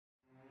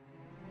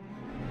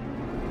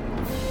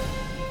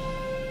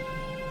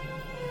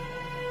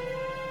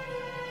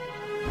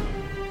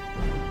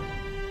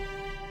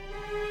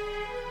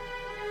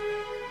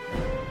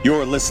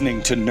You're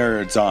listening to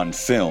Nerds on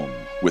Film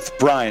with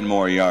Brian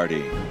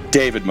Moriarty,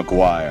 David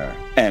McGuire,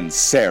 and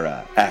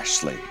Sarah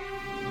Ashley.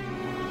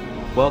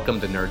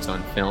 Welcome to Nerds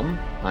on Film.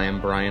 I am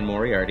Brian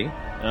Moriarty.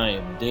 I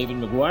am David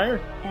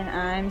McGuire. And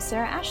I'm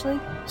Sarah Ashley.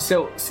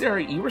 So,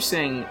 Sarah, you were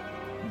saying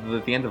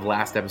at the end of the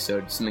last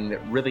episode something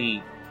that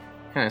really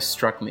kind of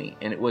struck me,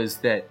 and it was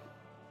that...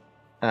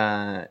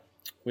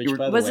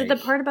 Was it the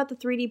part about the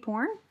 3D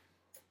porn?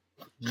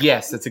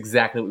 Yes, that's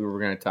exactly what we were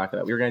going to talk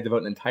about. We were going to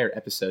devote an entire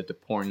episode to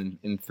porn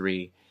in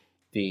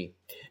 3D.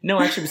 No,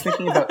 actually, I was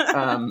thinking about...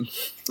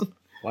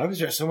 Why was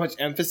there so much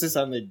emphasis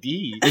on the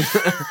D?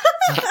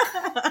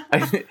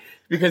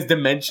 Because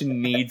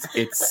Dimension needs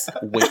its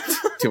weight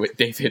to it,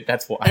 David.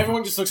 That's why.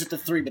 Everyone just looks at the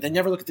 3, but they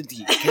never look at the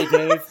D. Okay,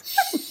 Dave?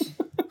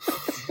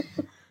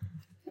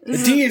 The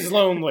D is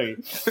lonely.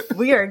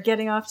 We are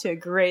getting off to a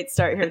great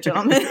start here,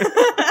 gentlemen.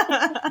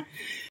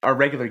 Our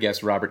regular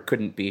guest, Robert,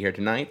 couldn't be here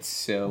tonight,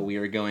 so we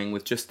are going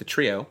with just the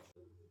trio.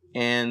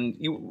 And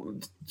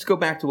let's go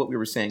back to what we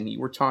were saying. You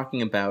were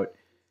talking about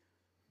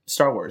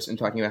Star Wars and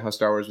talking about how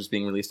Star Wars was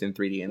being released in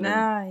 3D. And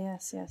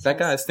yes. That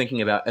got us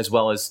thinking about, as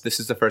well as this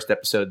is the first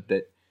episode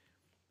that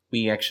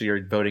we actually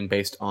are voting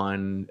based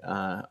on,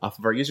 off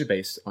of our user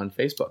base on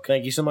Facebook.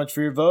 Thank you so much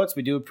for your votes.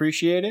 We do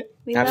appreciate it.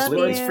 We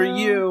Absolutely. love you. For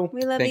you.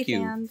 We love Thank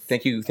you, you. fans.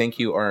 Thank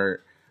you, our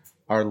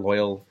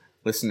loyal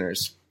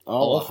listeners.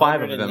 All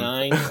 5 of them.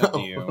 109 of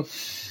you.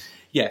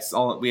 Yes,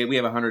 we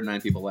have 109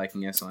 people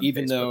liking us on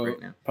Even Facebook though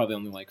right now. probably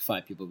only like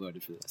 5 people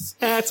voted for this.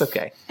 That's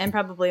okay. And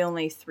probably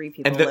only 3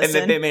 people And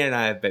listen. they may or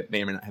not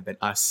have been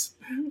us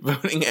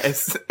voting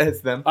as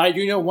them. I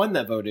do know one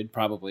that voted,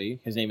 probably.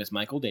 His name is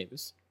Michael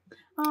Davis.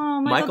 Oh,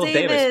 Michael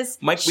Davis.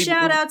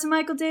 Shout out to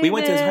Michael Davis. We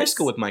went to high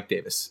school with Mike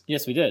Davis.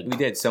 Yes, we did. We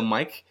did. So,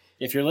 Mike,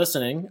 If you're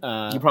listening...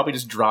 you probably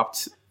just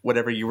dropped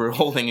whatever you were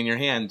holding in your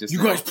hand. Just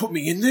you guys put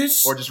me in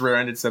this? Or just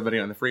rear-ended somebody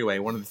on the freeway.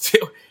 One of the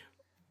two.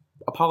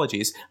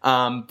 Apologies.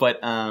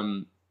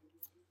 The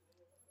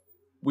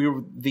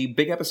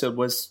big episode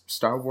was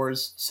Star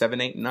Wars 7,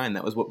 8, and 9.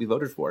 That was what we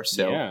voted for.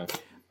 So, yeah.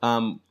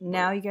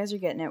 Now you guys are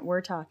getting it.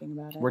 We're talking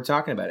about it. We're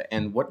talking about it.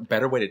 And what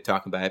better way to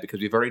talk about it,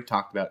 because we've already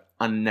talked about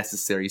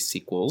unnecessary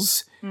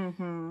sequels.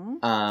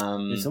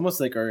 Mm-hmm. It's almost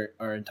like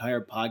our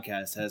entire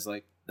podcast has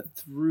like a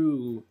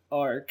through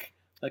arc,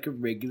 like a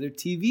regular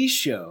TV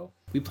show.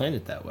 We planned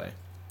it that way.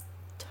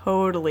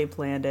 Totally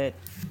planned it.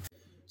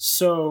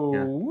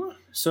 So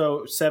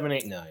 7,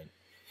 8, 9.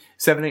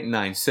 7, 8,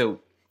 9.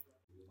 So,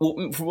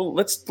 well,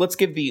 let's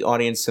give the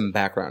audience some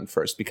background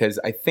first, because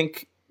I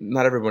think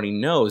not everybody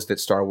knows that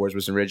Star Wars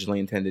was originally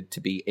intended to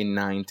be a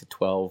 9 to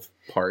 12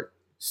 part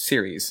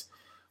series.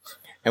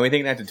 And we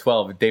think 9 to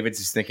 12, David's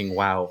just thinking,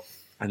 wow,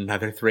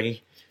 another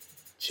 3?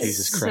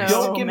 Jesus Christ.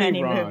 So Don't get many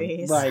me wrong.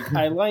 movies. Like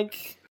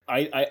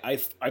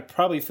I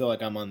probably feel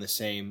like I'm on the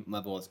same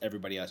level as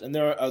everybody else. And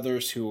there are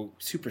others who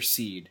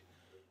supersede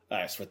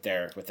us with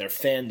their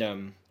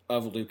fandom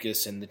of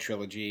Lucas and the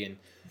trilogy, and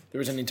there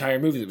was an entire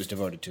movie that was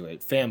devoted to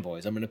it.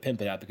 Fanboys. I'm going to pimp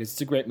it out because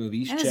it's a great movie.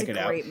 You should check it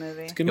out. It's a great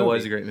movie. It's a good It movie.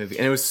 was a great movie.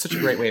 And it was such a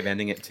great way of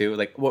ending it, too.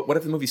 Like, what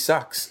if the movie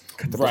sucks?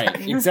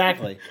 Right,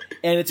 exactly.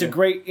 And it's a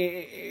great,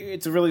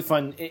 it's a really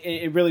fun,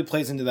 it really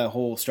plays into that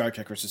whole Star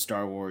Trek versus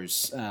Star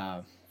Wars,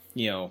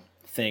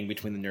 thing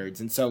between the nerds.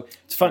 And so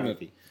it's a fun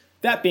movie.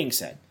 That being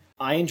said,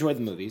 I enjoyed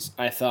the movies.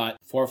 I thought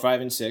 4,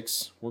 5, and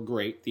 6 were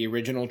great. The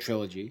original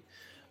trilogy.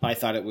 I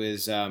thought it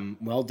was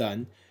well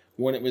done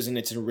when it was in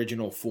its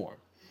original form.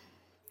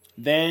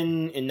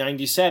 Then in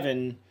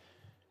 97,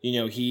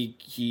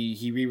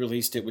 he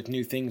re-released it with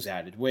new things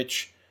added,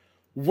 which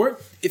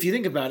if you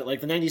think about it,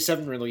 like the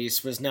 97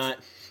 release was not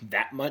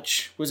that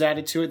much was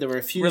added to it. There were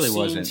a few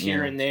scenes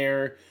here and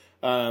there,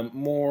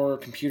 more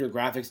computer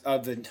graphics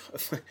of the,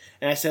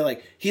 and I say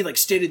like he like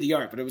state of the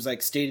art, but it was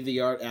like state of the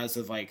art as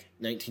of like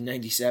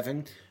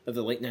 1997 of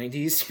the late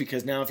 90s,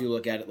 because now if you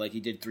look at it, like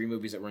he did 3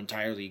 movies that were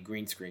entirely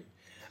green screen.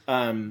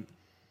 And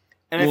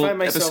I find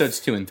myself episodes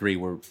 2 and 3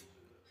 were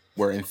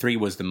and 3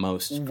 was the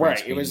most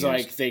right. It was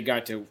like they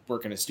got to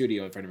work in a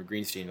studio in front of a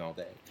green screen all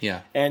day.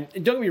 Yeah. And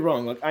don't get me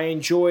wrong, look, I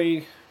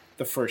enjoy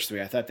the first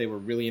 3. I thought they were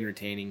really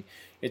entertaining.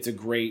 It's a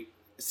great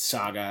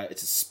saga.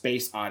 It's a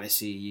space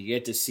odyssey. You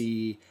get to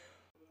see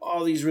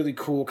all these really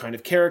cool kind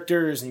of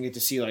characters, and you get to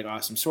see like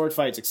awesome sword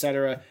fights,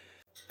 etc.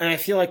 And I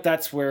feel like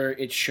that's where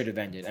it should have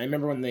ended. I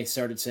remember when they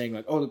started saying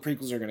like, "Oh, the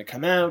prequels are going to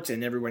come out,"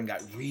 and everyone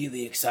got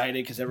really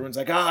excited because everyone's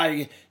like,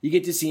 you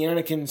get to see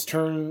Anakin's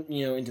turn,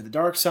 into the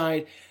dark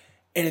side."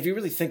 And if you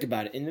really think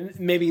about it, and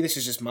maybe this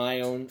is just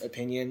my own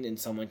opinion, and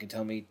someone can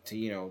tell me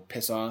to,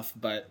 piss off,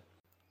 but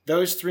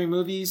those 3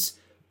 movies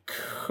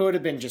could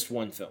have been just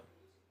one film.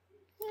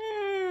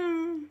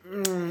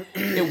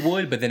 It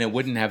would, but then it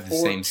wouldn't have the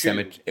same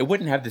symmetry. It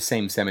wouldn't have the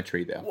same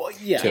symmetry, though. Well,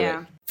 yeah.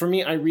 Yeah. For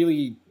me, I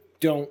really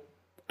don't.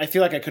 I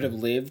feel like I could have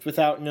lived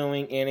without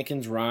knowing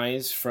Anakin's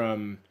rise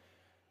from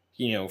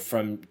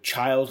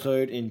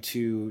childhood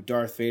into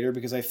Darth Vader,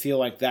 because I feel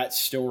like that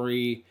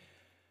story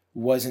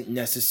wasn't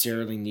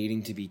necessarily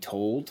needing to be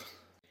told.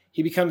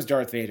 He becomes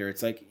Darth Vader.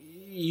 It's like,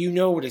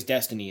 what his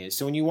destiny is.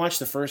 So when you watch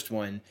the first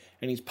one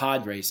and he's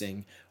pod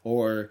racing,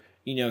 or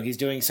he's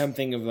doing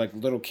something of like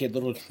little kid,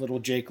 little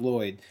Jake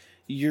Lloyd.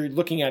 You're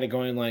looking at it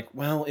going like,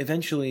 well,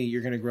 eventually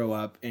you're going to grow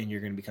up and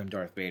you're going to become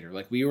Darth Vader.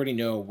 Like, we already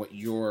know what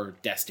your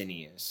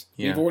destiny is.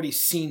 Yeah. We've already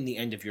seen the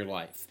end of your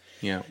life.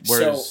 Yeah.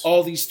 So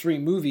all these 3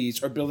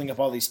 movies are building up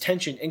all these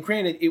tension. And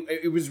granted,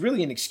 it was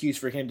really an excuse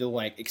for him to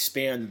like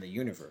expand in the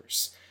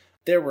universe.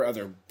 There were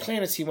other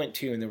planets he went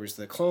to, and there was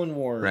the Clone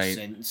Wars, right.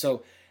 and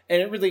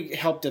it really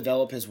helped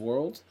develop his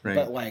world. Right.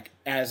 But like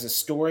as a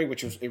story,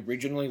 which was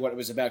originally what it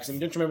was about, because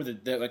don't you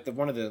remember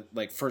one of the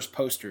like first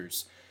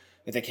posters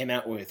that they came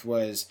out with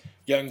was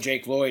young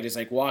Jake Lloyd is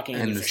like walking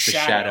and there's a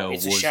shadow.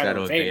 It's a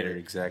shadow of Vader.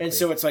 Exactly. And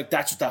so it's like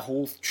that's what that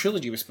whole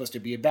trilogy was supposed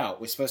to be about.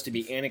 It was supposed to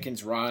be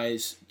Anakin's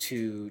rise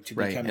to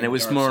right. become. And it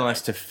was more or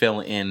less to fill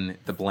in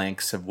the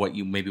blanks of what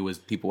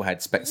people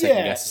had second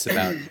guesses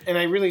about. And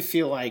I really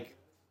feel like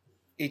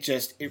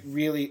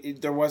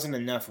there wasn't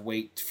enough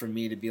weight for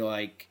me to be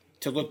like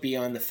to look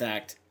beyond the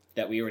fact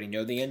that we already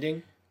know the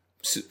ending.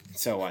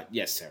 So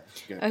yes, Sarah.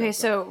 Okay,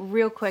 so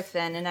real quick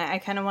then, and I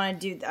kind of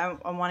want to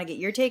I want to get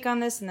your take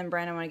on this, and then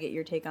Brian, I want to get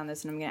your take on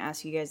this, and I'm going to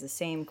ask you guys the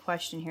same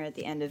question here at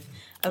the end of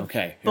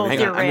okay. Both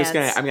your rants. I'm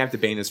gonna have to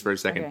bang this for a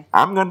second. Okay.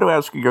 I'm going to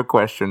ask you your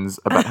questions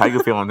about how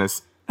you feel on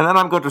this, and then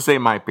I'm going to say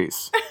my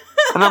piece,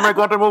 and then we're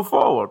going to move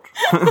forward.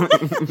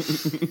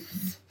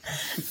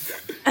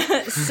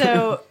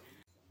 So,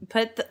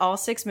 put all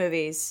 6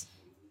 movies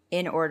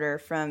in order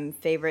from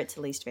favorite to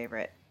least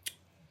favorite.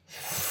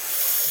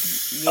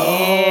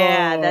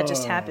 Yeah, that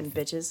just happened,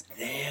 bitches.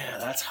 Yeah,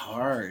 that's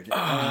hard. You're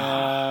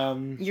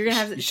gonna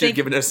have to. You should have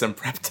given us some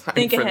prep time.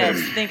 Think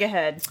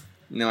ahead.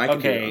 No, I can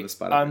do it on the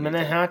spot. I'm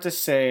gonna have to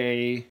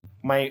say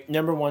my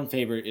number 1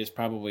 favorite is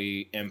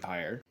probably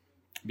Empire,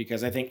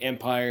 because I think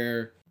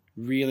Empire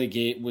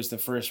really was the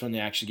first one that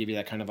actually gave you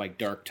that kind of like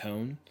dark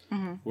tone,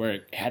 where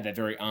it had that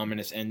very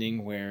ominous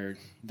ending where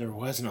there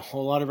wasn't a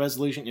whole lot of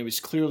resolution. It was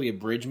clearly a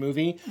bridge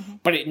movie,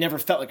 but it never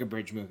felt like a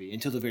bridge movie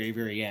until the very,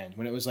 very end,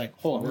 when it was like,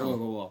 hold on,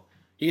 whoa.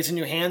 He gets a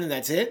new hand and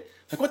that's it?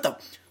 Like, what the?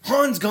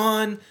 Han's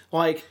gone.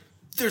 Like,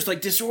 there's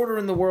like disorder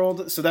in the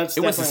world. So that's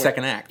it was the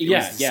second act. It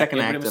was the second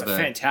act. It was a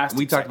fantastic.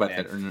 We talked about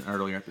that in an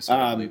earlier episode.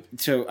 I believe.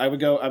 So I would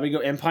go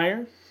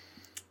Empire.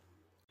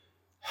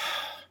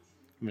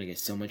 I'm gonna get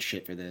so much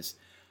shit for this.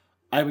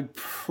 I would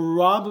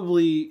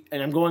probably,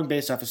 and I'm going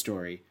based off a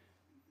story,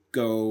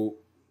 go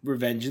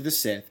Revenge of the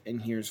Sith,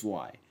 and here's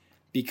why.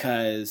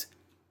 Because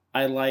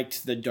I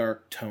liked the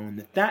dark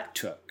tone that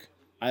took.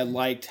 I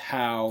liked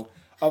how,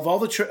 of all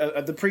the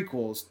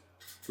prequels,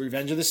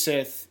 Revenge of the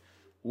Sith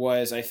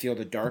was, I feel,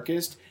 the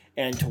darkest,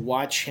 and to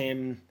watch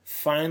him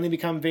finally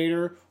become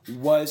Vader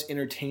was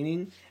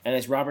entertaining. And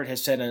as Robert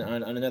has said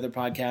on another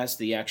podcast,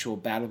 the actual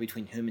battle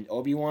between him and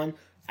Obi-Wan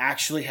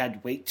actually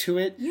had weight to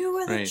it. You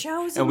were the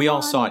chosen and we all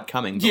one. saw it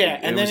coming. Yeah,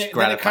 and then it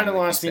kind of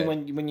lost me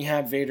when you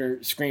have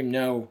Vader scream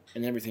no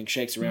and everything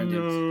shakes around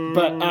him.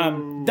 But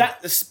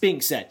that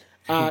being said,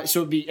 so it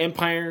would be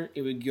Empire,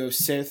 it would go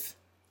Sith.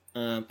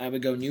 I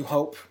would go New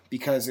Hope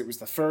because it was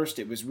the first.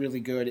 It was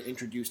really good. It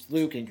introduced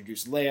Luke,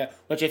 introduced Leia,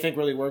 which I think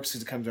really works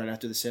because it comes right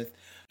after the Sith.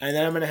 And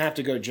then I'm going to have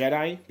to go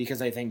Jedi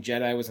because I think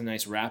Jedi was a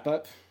nice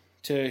wrap-up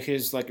to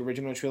his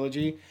original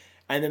trilogy.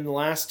 And then the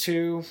last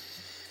 2...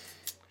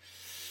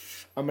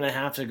 I'm going to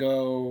have to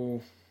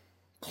go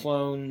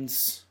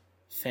Clones,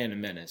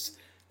 Phantom Menace.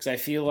 Because I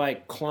feel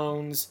like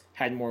Clones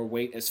had more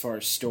weight as far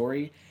as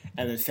story.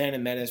 And then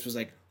Phantom Menace was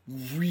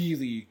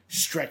really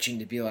stretching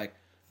to be like,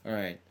 all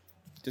right,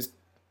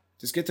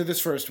 just get to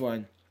this first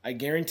one. I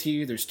guarantee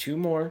you there's 2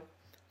 more.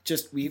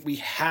 Just we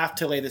have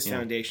to lay this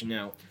foundation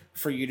out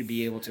for you to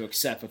be able to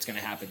accept what's going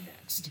to happen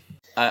next.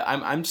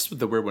 I'm just with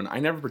the weird one. I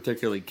never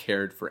particularly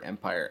cared for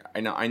Empire.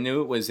 I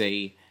knew it was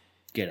a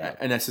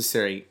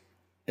necessary...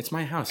 It's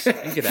my house. You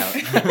get out.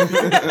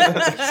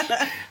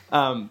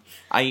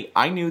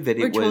 I knew that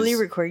We're totally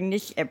recording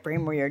this at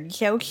Brian Moriarty's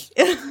house.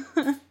 It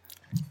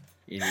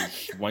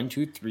is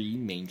 123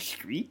 Main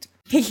Street.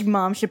 His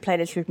mom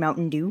supplied us with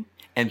Mountain Dew.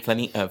 And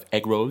plenty of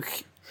egg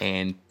rolls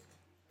and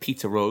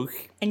pizza rolls.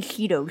 And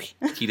Cheetos.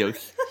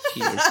 Cheetos.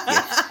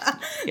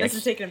 Yes. This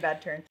is taking a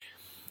bad turn.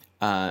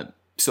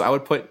 So I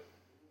would put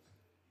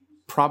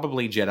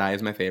probably Jedi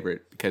as my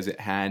favorite because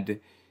it had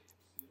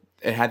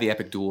the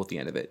epic duel at the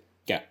end of it.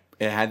 Yeah.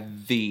 It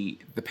had the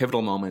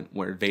pivotal moment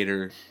where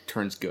Vader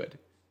turns good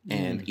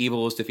and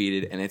evil is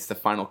defeated, and it's the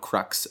final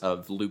crux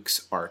of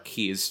Luke's arc.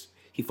 He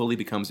fully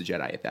becomes a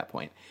Jedi at that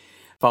point.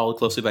 Followed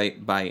closely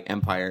by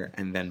Empire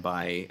and then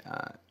by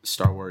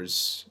Star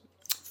Wars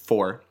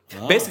 4.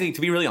 Oh. Basically,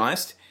 to be really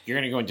honest, you're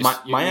gonna go into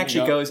mine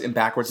actually goes in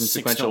backwards in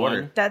sequential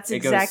order. That's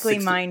exactly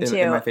mine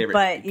too. My favorite.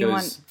 But you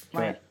want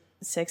my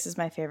 6 is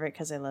my favorite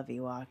because I love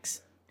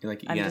Ewoks.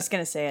 I'm just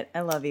going to say it.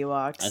 I love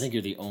Ewoks. I think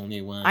you're the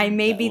only one. I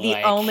may be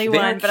the only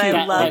one, but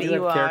I love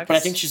Ewoks. But I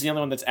think she's the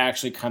only one that's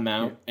actually come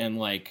out and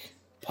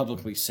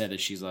publicly said that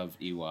she loves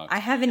Ewoks. I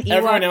have an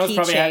Ewok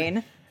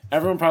keychain.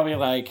 Everyone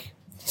probably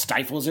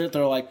stifles it.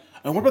 They're like,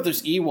 and what about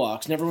those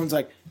Ewoks? And everyone's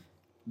like,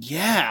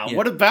 yeah,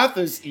 what about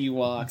those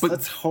Ewoks?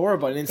 That's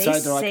horrible. And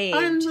inside they're like,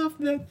 I love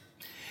them.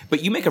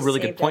 But you make a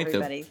really good point,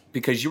 though,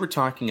 because you were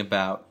talking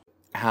about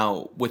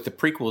how with the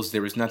prequels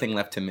there was nothing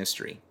left to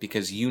mystery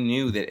because you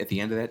knew that at the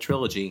end of that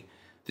trilogy,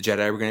 the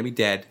Jedi were going to be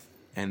dead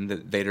and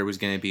that Vader was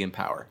going to be in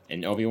power.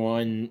 And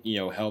Obi-Wan,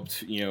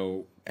 helped,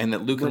 and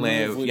that Luke and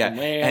Leia,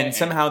 and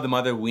somehow the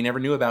mother we never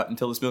knew about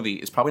until this movie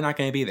is probably not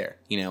going to be there.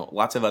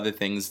 Lots of other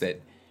things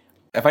that.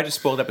 If I just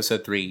spoiled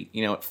episode 3,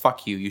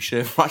 fuck you. You should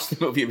have watched the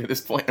movie at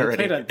this point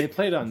already. They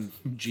played on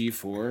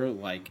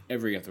G4 like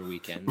every other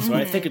weekend, so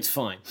I think it's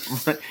fine.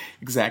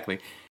 Exactly.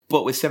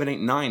 But with 7, 8,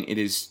 9, it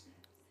is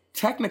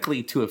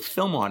technically to a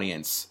film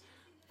audience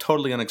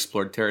totally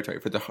unexplored territory.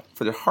 For the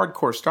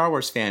hardcore Star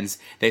Wars fans,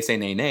 they say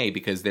nay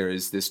because there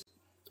is this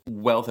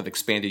wealth of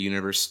expanded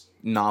universe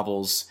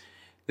novels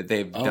that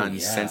they've done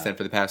since then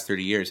for the past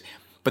 30 years.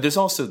 But there's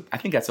also, I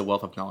think that's a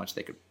wealth of knowledge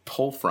they could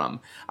pull from.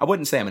 I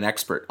wouldn't say I'm an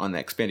expert on the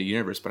expanded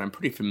universe, but I'm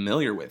pretty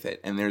familiar with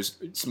it. And there's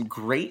some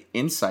great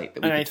insight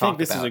that we can talk about. And I think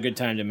this is a good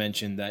time to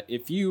mention that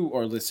if you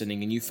are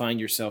listening and you find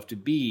yourself to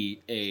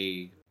be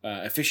a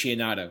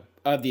aficionado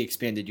of the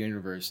expanded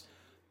universe,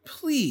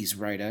 please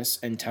write us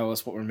and tell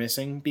us what we're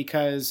missing,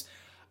 because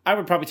I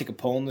would probably take a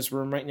poll in this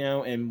room right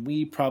now, and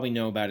we probably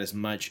know about as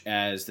much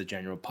as the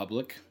general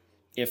public.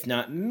 If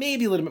not,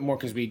 maybe a little bit more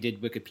because we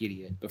did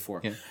Wikipedia before.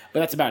 Yeah.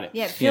 But that's about it.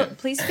 Yeah,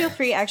 please feel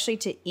free actually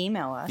to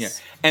email us. Yeah.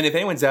 And if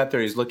anyone's out there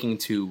who's looking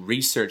to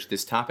research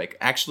this topic,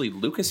 actually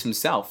Lucas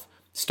himself,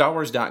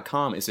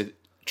 StarWars.com is a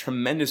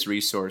tremendous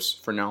resource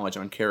for knowledge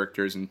on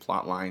characters and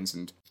plot lines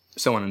and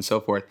so on and so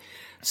forth.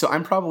 So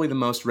I'm probably the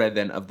most read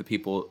then of the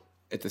people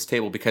at this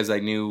table because I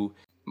knew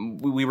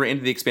we were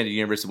into the expanded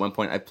universe at one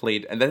point. I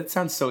played, and that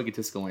sounds so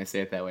egotistical when I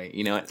say it that way.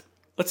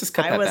 Let's just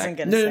cut that back. I wasn't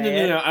going to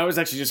say it. No. I was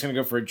actually just going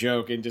to go for a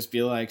joke and just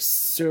be like,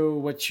 so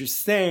what you're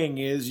saying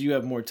is you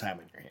have more time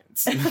on your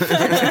hands.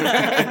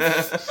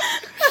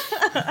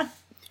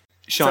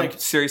 Sean,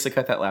 seriously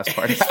cut that last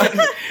part.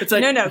 It's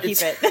like, no, keep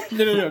it.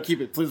 No,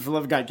 keep it. Please, for the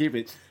love of God, keep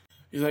it.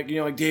 He's like,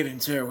 like David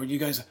and Sarah, have you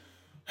guys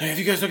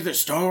looked at the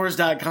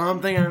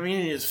StarWars.com thing? I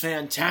mean, it is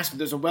fantastic.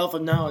 There's a wealth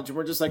of knowledge. And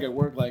we're just like at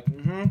work like,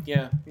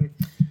 yeah.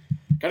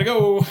 Gotta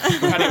go.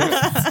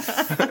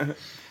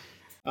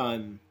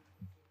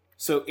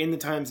 So in the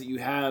times that you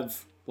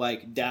have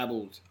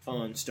dabbled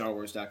on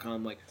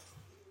StarWars.com,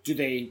 do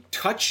they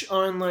touch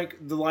on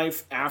the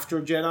life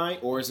after Jedi,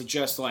 or is it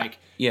just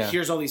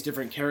here's all these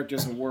different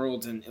characters and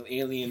worlds and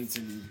aliens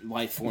and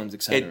life forms,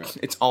 etc.?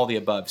 It's all the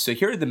above. So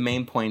here are the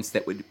main points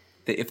that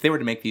if they were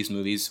to make these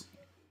movies,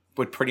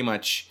 would pretty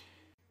much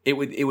it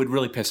would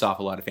really piss off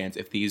a lot of fans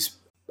if these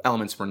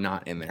elements were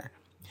not in there.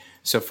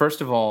 So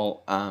first of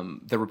all,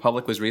 the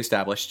Republic was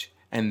reestablished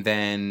and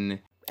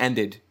then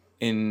ended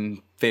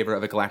in favor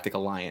of a galactic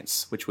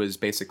alliance, which was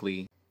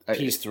basically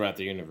peace throughout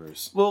the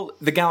universe. Well,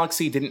 the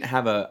galaxy didn't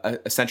have a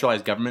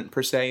centralized government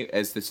per se,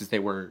 at least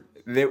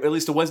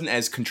it wasn't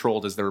as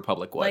controlled as the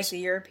Republic was. Like the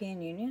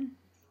European Union?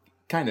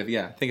 Kind of,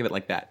 yeah. Think of it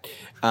like that.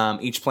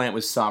 Each planet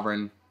was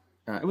sovereign.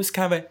 It was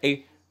kind of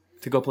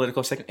to go political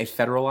a second, a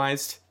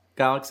federalized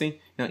galaxy.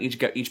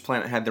 Each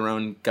planet had their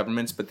own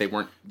governments, but they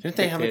weren't. Didn't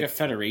they have a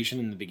federation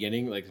in the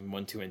beginning, in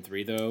 1, 2, and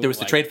 3 though? There was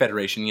the Trade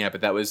Federation, yeah,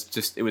 but that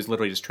was it was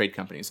literally just trade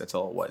companies. That's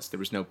all it was. They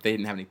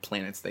didn't have any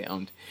planets they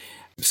owned.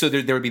 So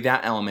there would be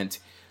that element.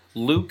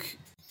 Luke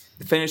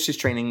finished his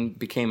training,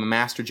 became a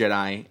Master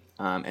Jedi,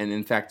 and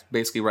in fact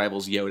basically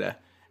rivals Yoda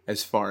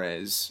as far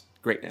as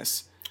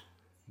greatness.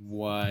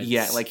 What?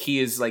 Yeah, he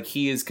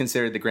is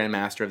considered the Grand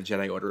Master of the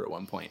Jedi Order at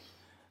one point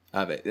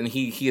of it, and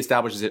he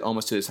establishes it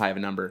almost to as high of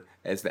a number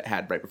as that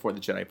had right before the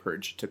Jedi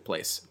Purge took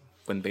place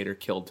when Vader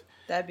killed.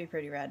 That'd be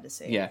pretty rad to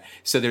see. Yeah,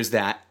 so there's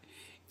that.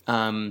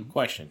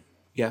 Question.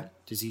 Yeah.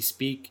 Does he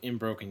speak in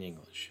broken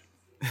English?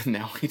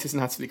 No, he does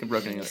not speak in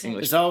broken English.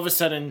 Does all of a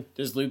sudden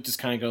does Luke just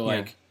kind of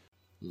go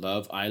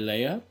 "Love I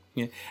Leia"?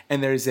 Yeah,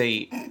 and there's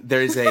a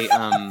there's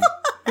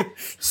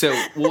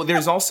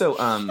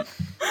also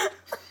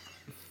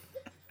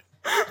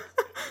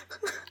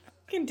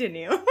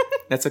Continue.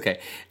 That's okay.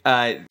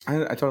 I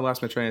totally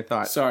lost my train of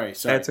thought. Sorry.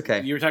 That's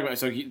okay. You were talking about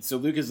so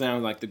Luke is now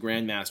the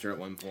Grand Master at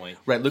one point.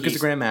 Right, Luke is the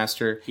Grand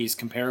Master. He's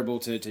comparable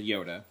to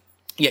Yoda.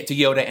 Yeah, to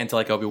Yoda and to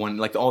Obi-Wan,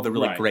 all the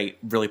really great,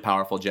 really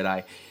powerful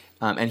Jedi.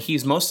 And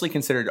he's mostly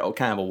considered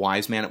kind of a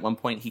wise man at one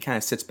point. He kind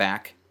of sits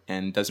back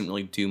and doesn't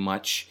really do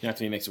much.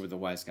 After he makes it with the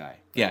wise guy.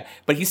 Yeah,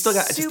 but he's still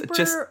got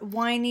super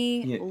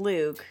whiny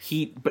Luke.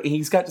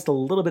 He's got just a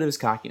little bit of his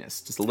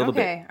cockiness, just a little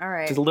bit. Okay, all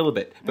right, just a little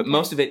bit. But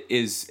most of it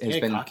has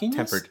been cockiness?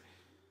 tempered.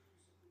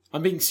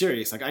 I'm being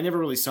serious. I never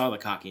really saw the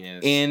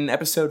cockiness in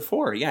episode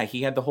 4. Yeah,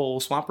 he had the whole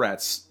swamp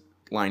rats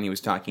line he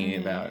was talking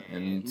about,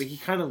 and but he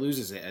kind of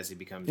loses it as he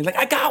becomes. He's like,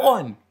 "I got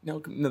one." No,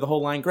 the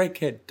whole line, "Great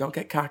kid, don't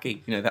get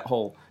cocky." That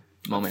whole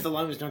moment. The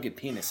line was, "Don't get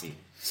penisy."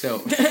 So,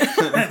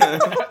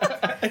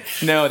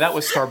 no, that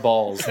was Star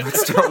Balls, not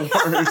Star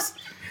Wars.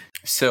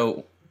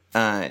 So,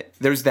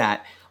 there's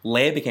that.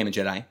 Leia became a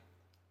Jedi.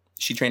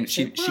 She trained.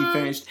 She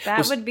finished.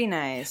 That would be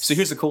nice. So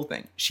here's the cool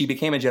thing. She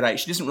became a Jedi.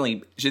 She isn't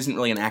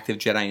really an active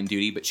Jedi in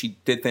duty, but she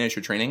did finish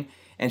her training.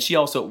 And she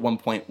also, at one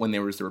point, when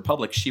there was the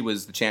Republic, she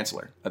was the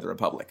Chancellor of the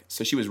Republic.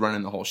 So she was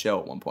running the whole show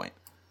at one point.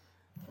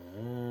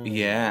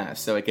 Yeah,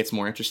 so it gets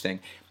more interesting.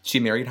 She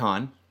married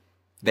Han.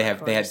 They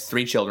had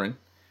 3 children.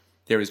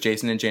 There was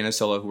Jason and Jaina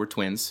Solo, who were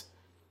twins.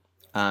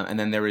 And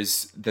then there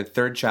was the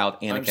third child,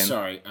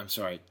 Anakin. I'm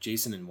sorry.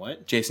 Jason and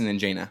what? Jason and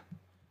Jaina.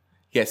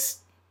 Yes.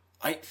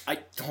 I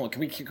hold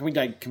on.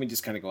 Can we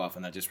just kind of go off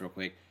on that just real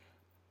quick?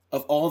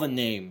 Of all the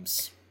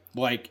names,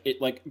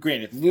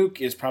 granted,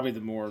 Luke is probably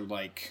the more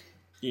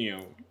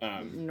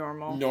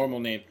normal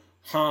name.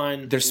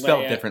 Han. They're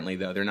spelled Leia. differently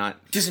though. They're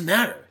not. Doesn't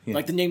matter. Yeah.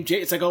 Like the name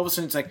it's like all of a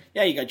sudden it's like,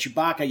 yeah, you got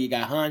Chewbacca, you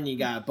got Han, you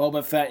got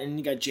Boba Fett, and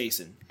you got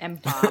Jason.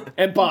 And Bob.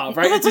 And Bob,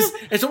 right?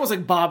 It's almost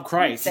like Bob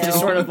Christ. It's just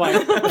sort of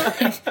like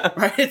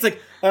right? It's like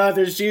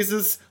there's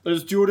Jesus,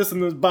 there's Judas,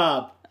 and there's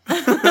Bob.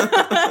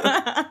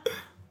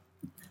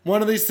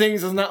 One of these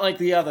things is not like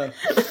the other.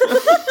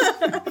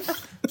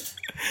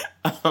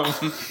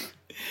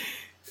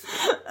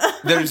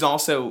 There's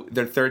also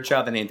their third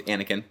child they named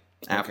Anakin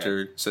after.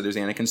 Okay. So there's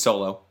Anakin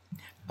Solo,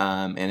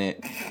 and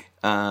it.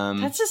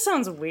 That just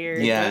sounds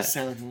weird. Yeah, it does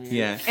sound weird.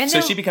 Yeah. And so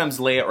she becomes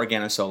Leia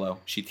Organa Solo.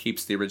 She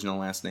keeps the original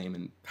last name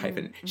and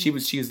hyphen. Mm-hmm. She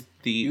was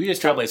the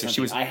trailblazer.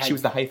 She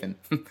was the hyphen.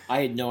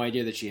 I had no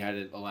idea that she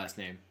had a last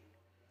name.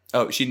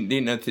 Oh, she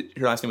didn't know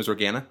her last name was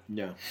Organa?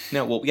 No.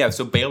 No. Well, yeah.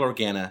 So Bail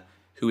Organa,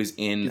 who is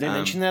in. Did they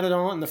mention that at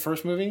all in the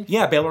first movie?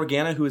 Yeah, Bail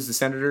Organa, who is the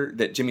senator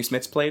that Jimmy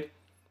Smits played.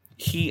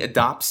 He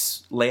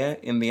adopts Leia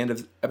in the end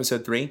of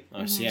episode 3.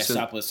 Oh, see, I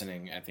stopped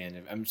listening at the end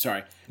of. I'm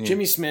sorry,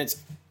 Jimmy Smits.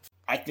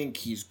 I think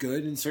he's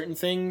good in certain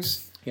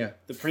things. Yeah.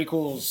 The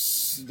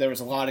prequels, there was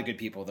a lot of good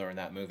people there in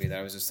that movie that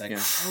I was just like,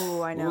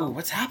 oh, I know.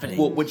 What's happening?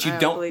 Well, what you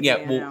don't,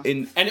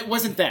 and it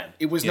wasn't them.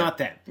 It was not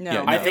them.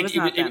 No, I think it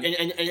was not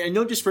them. And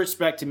no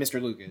disrespect to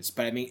Mr. Lucas,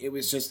 but I mean, it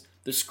was just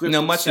the script.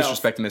 No, much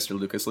disrespect to Mr.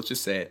 Lucas. Let's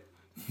just say it.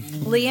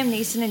 Liam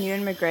Neeson and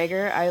Ewan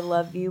McGregor, I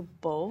love you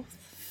both.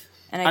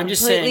 And I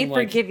completely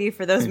forgive you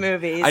for those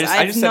movies.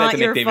 I just said that to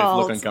make David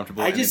look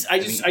uncomfortable. I just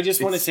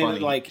want to say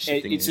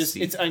that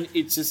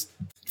it's just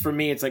for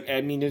me. It's like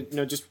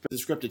just the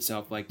script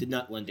itself did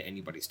not lend to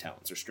anybody's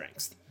talents or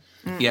strengths.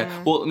 Mm-mm.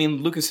 Yeah, well, I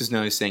mean, Lucas is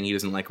known as saying he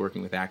doesn't like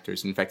working with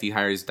actors. In fact, he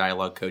hires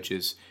dialogue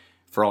coaches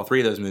for all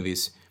 3 of those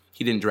movies.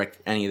 He didn't direct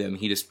any of them.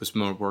 He just was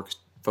more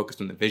focused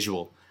on the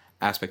visual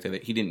aspect of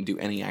it. He didn't do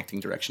any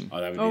acting direction.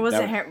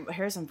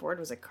 Harrison Ford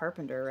was a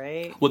carpenter,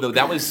 right? Well, though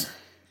that was.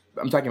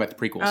 I'm talking about the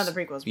prequels. Oh, the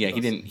prequels. Yeah,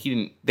 he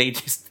didn't. They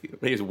just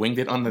winged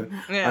it on the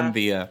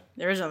the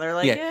original. They're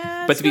like,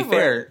 But to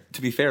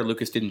be fair,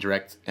 Lucas didn't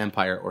direct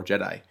Empire or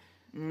Jedi.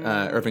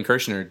 Irvin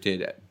Kershner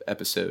did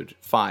Episode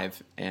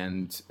 5,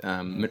 and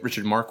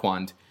Richard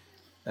Marquand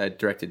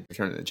directed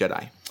Return of the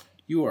Jedi.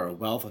 You are a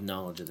wealth of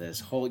knowledge of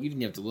this. You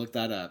didn't have to look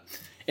that up.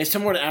 If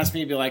someone asked me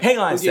to be like, hang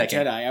on a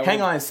second. Jedi,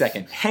 hang on a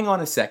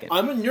second.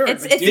 I'm a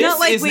nerd.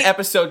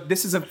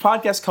 This is a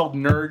podcast called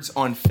Nerds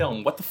on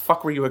Film. What the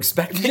fuck were you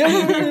expecting?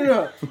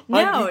 No.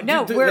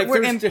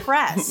 We're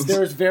impressed.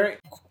 There's very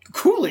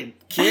cooling,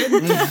 kid.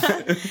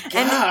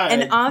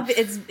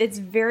 It's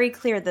very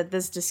clear that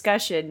this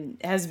discussion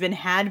has been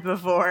had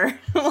before,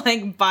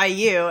 by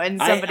you and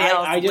somebody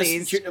else.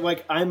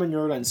 I'm a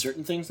nerd on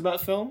certain things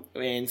about film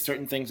and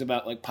certain things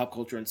about pop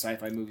culture and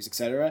sci-fi movies,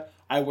 etc.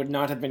 I would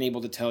not have been able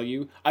to tell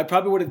you. I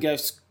probably would have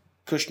guessed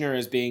Kushner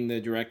as being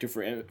the director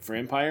for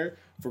Empire.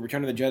 For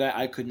Return of the Jedi,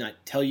 I could not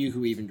tell you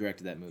who even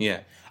directed that movie. Yeah.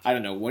 I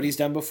don't know what he's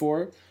done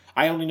before.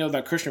 I only know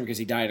about Kushner because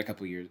he died a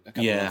couple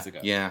months ago.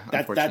 Yeah,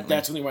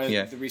 that's only why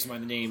the reason why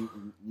the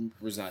name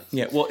resides.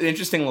 Yeah, well, an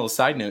interesting little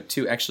side note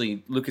too.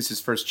 Actually, Lucas's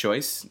first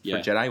choice for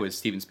Jedi was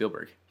Steven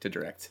Spielberg to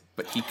direct,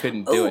 but he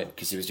couldn't do it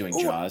because he was doing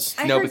Jaws.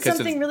 I heard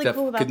something really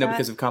cool about that.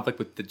 Because of conflict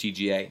with the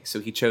GGA. So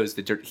he chose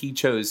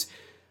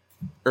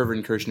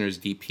Irvin Kershner's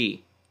DP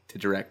to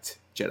direct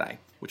Jedi,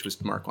 which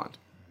was Marquand.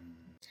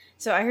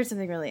 So I heard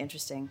something really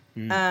interesting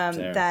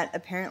that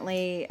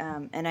apparently,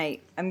 and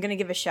I'm going to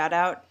give a shout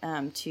out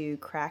to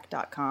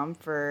crack.com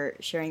for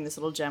sharing this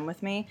little gem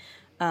with me.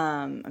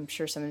 I'm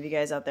sure some of you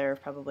guys out there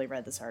have probably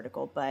read this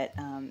article, but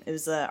it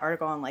was an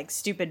article on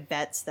stupid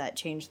bets that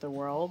changed the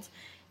world.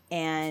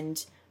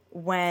 And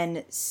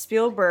when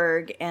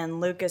Spielberg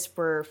and Lucas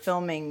were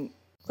filming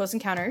Close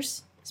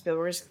Encounters,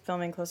 Spielberg was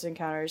filming Close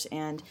Encounters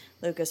and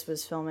Lucas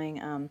was filming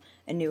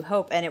A New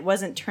Hope, and it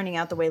wasn't turning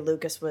out the way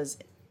Lucas was.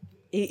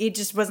 He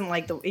just wasn't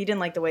he didn't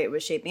like the way it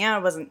was shaping out.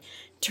 It wasn't.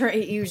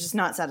 He was just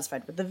not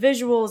satisfied with the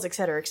visuals, et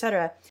cetera, et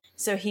cetera.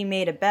 So he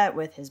made a bet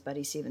with his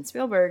buddy Steven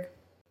Spielberg.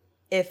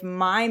 If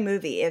my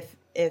movie,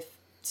 if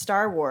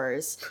Star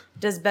Wars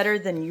does better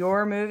than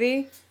your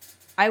movie,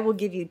 I will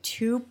give you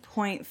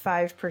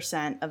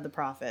 2.5% of the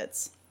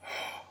profits.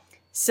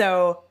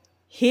 So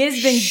he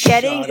has been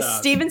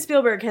Steven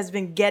Spielberg has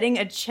been getting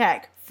a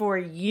check for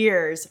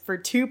years for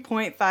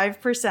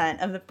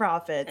 2.5% of the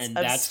profits of Star Wars. And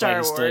that's why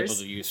he's still able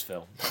to use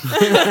film.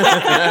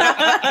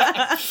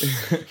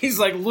 He's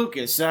like,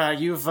 Lucas,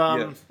 you've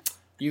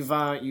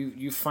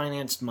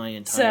financed my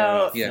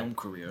entire film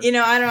career.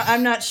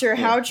 I'm not sure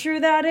how true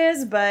that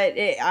is, but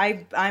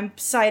I'm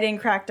citing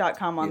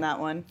crack.com on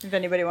that one if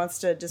anybody wants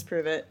to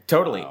disprove it.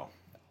 Totally. Wow.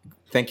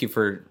 Thank you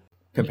for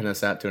pimping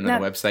us out to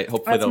another website.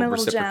 Hopefully they'll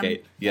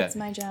reciprocate. Gem. Yeah. That's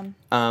my gem.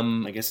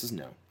 My guess is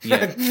no.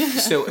 Yeah.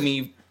 So,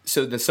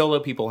 so the Solo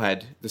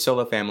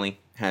family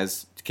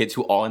has kids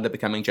who all end up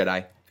becoming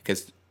Jedi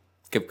because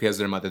of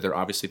their mother. They're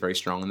obviously very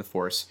strong in the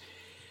Force.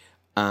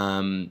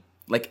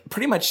 Like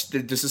pretty much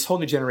there's this whole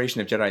new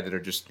generation of Jedi that are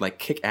just like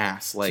kick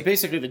ass. Like so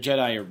basically the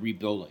Jedi are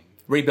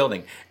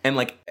rebuilding. And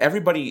like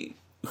everybody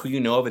who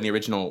you know of in the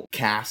original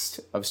cast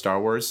of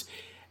Star Wars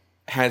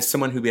has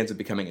someone who ends up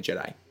becoming a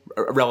Jedi.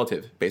 A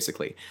relative,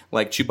 basically.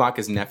 Like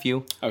Chewbacca's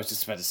nephew. I was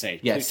just about to say.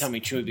 Yes. Please tell me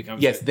Chewie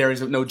becomes... Yes, there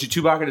is... No,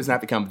 Chewbacca does not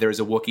become... There is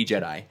a Wookiee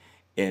Jedi.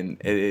 And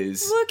it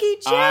is...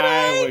 Wookiee Jedi!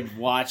 I would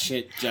watch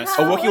it just...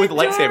 A Wookiee with a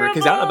lightsaber.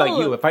 Because I don't know about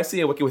you. If I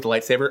see a Wookiee with a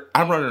lightsaber,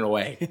 I'm running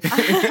away.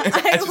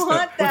 I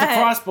want that. With a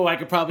crossbow, I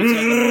could probably take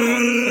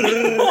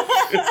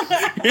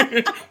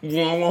it.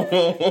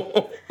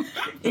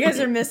 You guys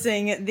are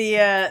missing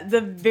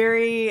the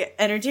very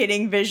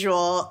entertaining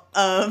visual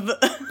of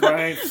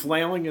Brian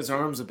flailing his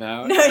arms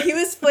about. No, he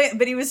was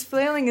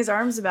flailing his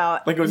arms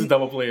about like it was a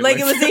double blade. Like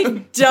it was a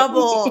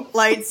double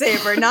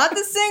lightsaber, not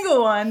the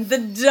single one, the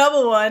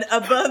double one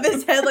above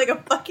his head like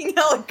a fucking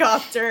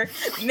helicopter,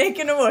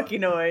 making a Wookiee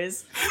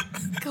noise.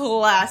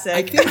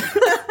 Classic.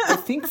 I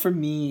think for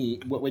me,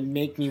 what would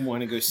make me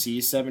want to go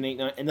see 7, 8,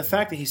 9, and the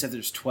fact that he said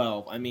there's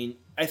 12. I mean,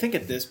 I think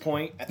at this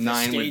point, at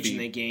this stage in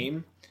the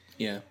game.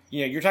 Yeah.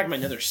 You know, you're talking about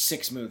another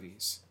 6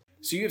 movies.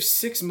 So you have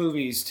 6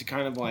 movies to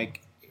kind of like,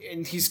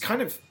 and he's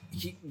kind of,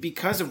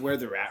 because of where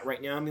they're at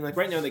right now. I mean, like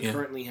right now they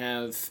currently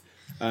have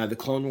the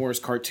Clone Wars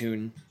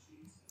cartoon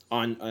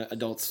on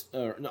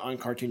on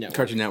Cartoon Network.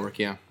 Cartoon Network,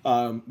 yeah.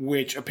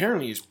 Which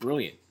apparently is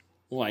brilliant.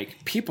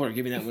 Like, people are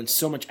giving that one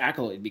so much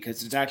accolade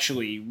because it's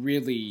actually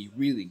really,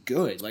 really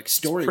good. Like,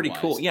 story-wise. Pretty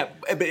cool, yeah.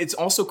 But it's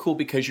also cool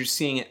because you're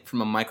seeing it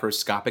from a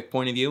microscopic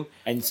point of view.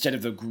 Instead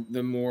of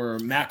the more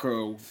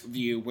macro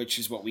view, which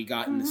is what we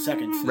got in the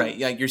second film. Right,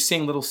 yeah. You're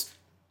seeing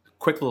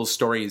quick little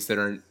stories that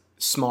are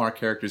smaller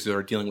characters that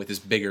are dealing with this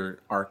bigger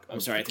arc. I'm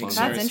sorry, I think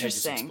that's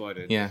interesting.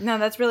 Yeah. No,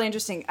 that's really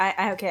interesting.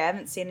 I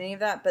haven't seen any of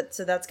that, but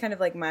so that's kind of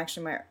like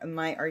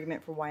my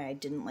argument for why I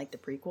didn't like the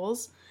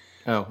prequels.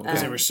 Oh,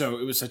 because it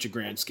was such a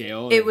grand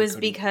scale. It was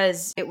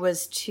because it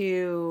was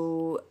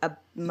too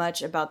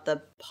much about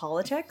the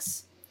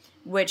politics,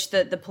 which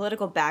the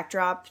political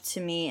backdrop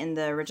to me in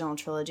the original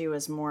trilogy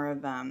was more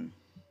of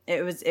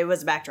it was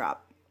a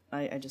backdrop.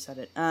 I just said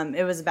it.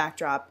 It was a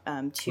backdrop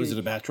to. Was it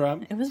a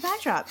backdrop? It was a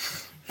backdrop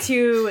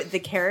to the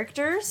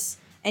characters.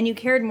 And you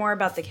cared more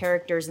about the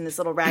characters in this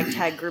little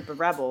ragtag group of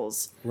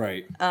rebels,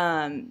 right?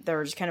 That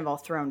were just kind of all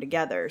thrown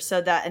together.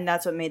 So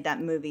that's what made that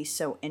movie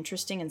so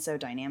interesting and so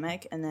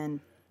dynamic. And then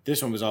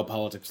this one was all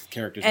politics,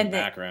 characters in the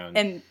background,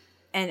 and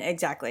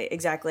exactly.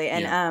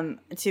 And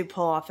to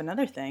pull off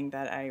another thing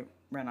that I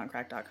read on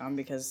crack.com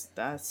because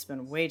I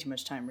spent way too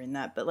much time reading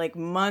that. But like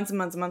months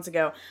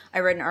ago, I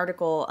read an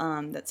article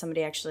that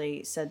somebody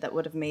actually said that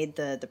would have made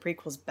the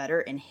prequels better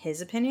in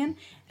his opinion,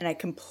 and I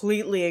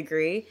completely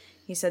agree.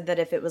 He said that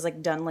if it was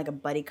like done like a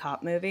buddy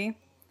cop movie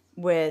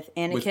with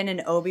Anakin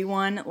and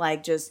Obi-Wan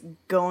like just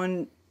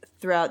going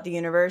throughout the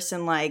universe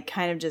and like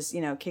kind of just,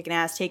 you know, kicking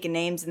ass, taking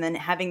names, and then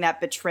having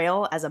that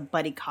betrayal as a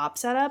buddy cop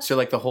setup. So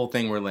like the whole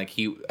thing where like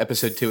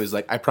episode 2 is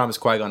like, I promise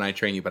Qui-Gon I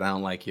train you, but I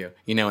don't like you,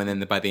 you know, and then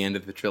by the end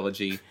of the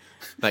trilogy,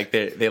 like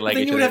they like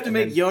then each you would other, have to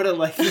make Yoda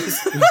like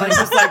this, like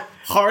just like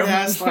hard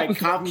ass like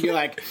cop and be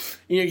like,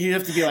 you know, you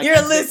have to be like, you're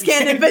a loose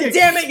cannon, but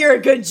damn it, you're a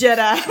good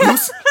Jedi.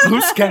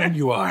 loose cannon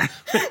you are.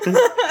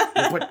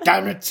 But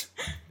damn it,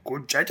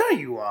 good Jedi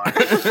you are.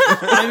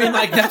 I mean,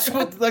 like that's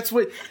what.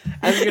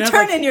 I mean,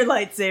 turn in your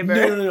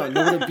lightsaber. No.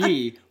 What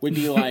would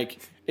be like.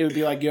 It would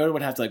be like Yoda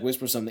would have to like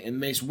whisper something, and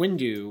Mace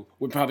Windu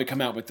would probably come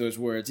out with those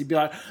words. He'd be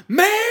like,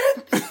 "Man,"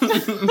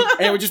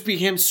 and it would just be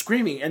him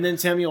screaming, and then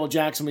Samuel L.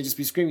 Jackson would just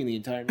be screaming the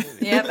entire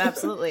movie. Yep,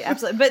 absolutely.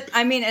 But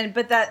I mean,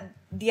 but that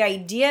the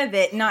idea of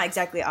it, not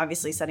exactly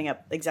obviously setting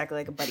up exactly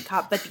like a buddy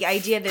cop, but the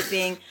idea of it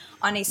being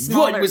on a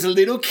smaller. One was a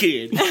little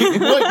kid, one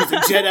was a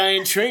Jedi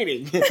in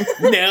training.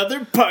 Now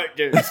they're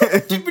partners.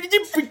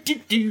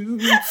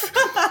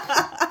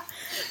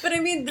 But I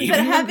mean,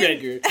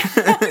 McGregor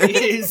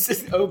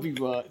is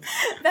Obi-Wan.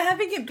 But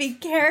having it be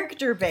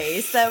character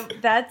based,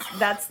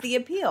 that's the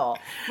appeal,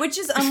 which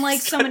is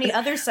unlike so many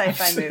other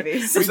sci-fi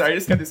movies. I'm sorry, I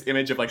just got this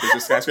image of like there's a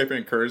skyscraper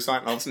in Kurdistan,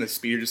 and all of a sudden a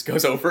speeder just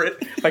goes over it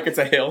like it's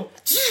a hill.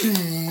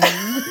 Man,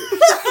 I'm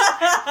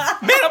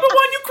the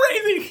one, you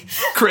crazy.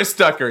 Chris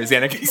Tucker is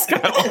Anakin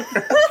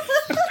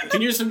Skywalker.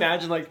 Can you just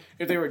imagine like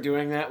if they were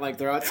doing that, like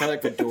they're outside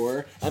like the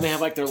door and they have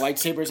like their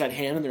lightsabers at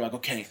hand and they're like,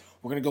 okay,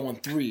 we're gonna go on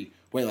 3.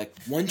 Wait, like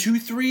 1, 2,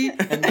 3,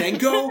 and then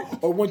go,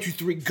 or 1, 2,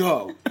 3,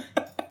 go.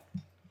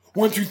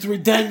 1, 2, 3,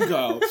 then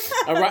go.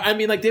 All right. I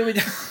mean, like they would,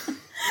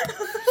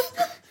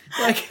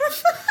 like,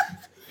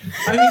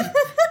 I mean,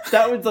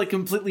 that would like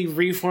completely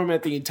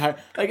reformat the entire.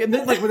 Like, and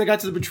then like when they got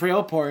to the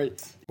betrayal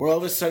part, where all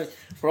of a sudden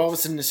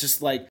it's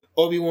just like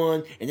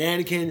Obi-Wan and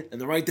Anakin,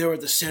 and they're right there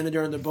with the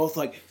senator, and they're both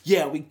like,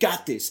 "Yeah, we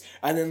got this."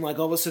 And then like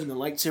all of a sudden the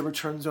lightsaber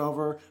turns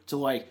over to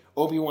like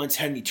Obi-Wan's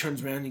head, and he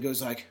turns around and he goes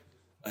like,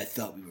 I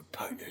thought we were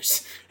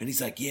partners. And he's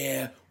like,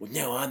 yeah, well,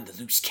 now I'm the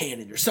loose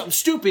cannon or something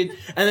stupid.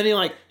 And then he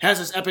like has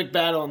this epic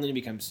battle and then he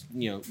becomes,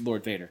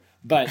 Lord Vader.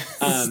 But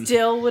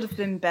still would have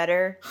been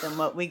better than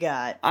what we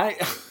got. I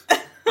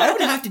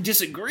would have to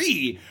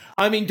disagree.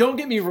 I mean, don't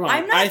get me wrong.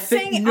 I'm not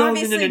saying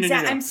obviously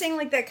exact. No. I'm saying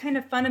like that kind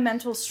of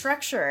fundamental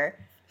structure.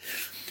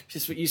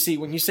 Just what you see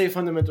when you say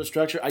fundamental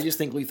structure, I just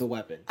think Lethal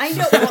Weapon. I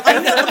know. Well, I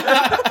know.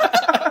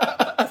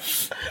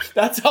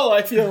 That's all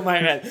I feel in my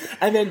head.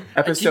 And then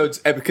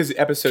because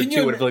episode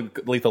 2 would have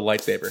been Lethal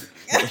Lightsaber.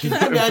 Can you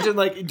imagine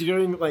like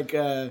during like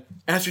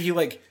after he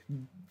like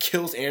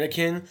kills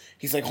Anakin,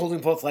 he's like holding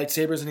both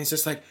lightsabers and he's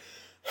just like,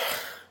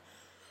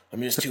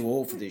 I'm just too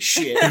old for this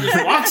shit. And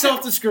just walks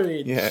off the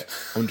screen. Yeah,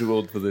 I'm too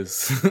old for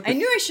this. I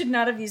knew I should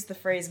not have used the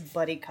phrase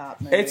buddy cop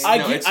movie.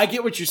 I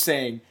get what you're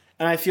saying.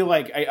 And I feel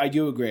like I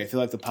do agree. I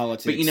feel like the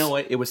politics. But you know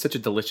what? It was such a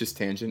delicious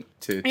tangent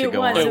to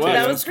go on.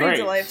 That was pretty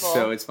delightful.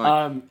 So it's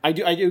fine. I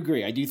do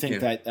agree. I do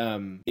think that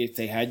if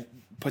they had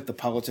put the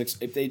politics,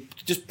 if they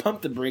just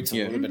pumped the brakes a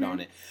little bit on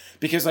it,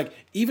 because like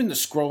even the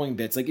scrolling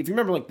bits, like if you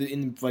remember, like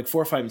in like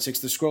 4, 5, and 6,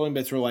 the scrolling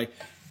bits were like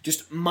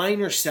just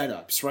minor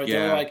setups, right? Yeah.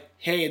 They were like,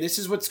 hey, this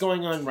is what's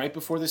going on right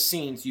before the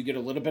scene, so you get a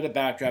little bit of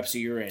backdrop, so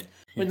you're in.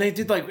 When they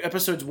did like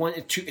episodes 1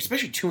 and 2,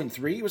 especially 2 and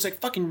 3, it was like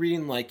fucking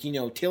reading like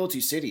Tale of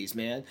Two Cities,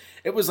 man.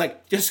 It was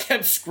like just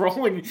kept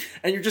scrolling,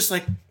 and you're just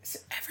like, is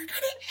it ever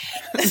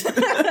gonna end?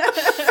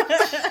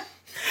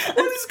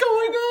 What is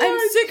going on? I'm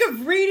sick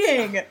of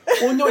reading.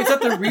 Well, no, it's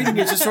not the reading.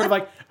 It's just sort of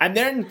like, and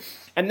then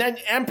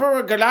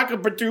Emperor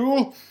Galactic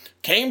Batu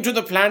came to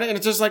the planet, and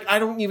it's just like I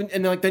don't even,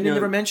 and like they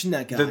never mentioned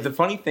that guy. The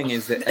funny thing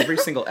is that every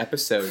single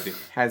episode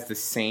has the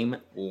same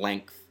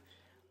length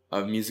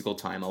of musical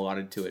time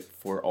allotted to it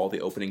for all the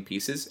opening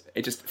pieces.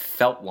 It just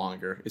felt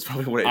longer. It's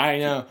probably what I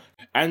know.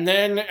 And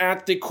then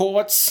at the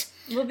courts,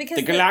 because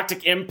the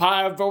Galactic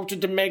Empire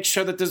voted to make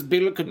sure that this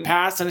bill could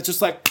pass, and it's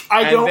just like,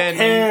 I don't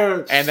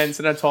care. And then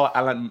Senator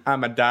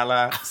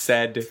Amidala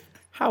said,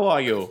 "How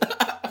are you?"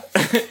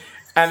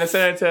 And the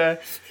senator,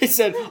 he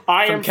said,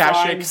 "I am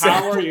fine.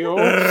 How are you?"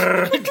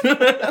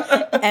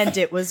 And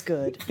it was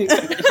good.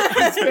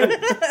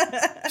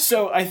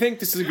 So I think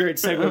this is a great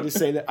segue to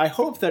say that I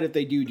hope that if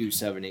they do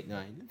 7, 8,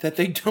 9, that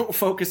they don't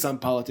focus on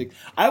politics.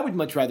 I would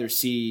much rather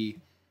see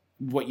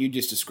what you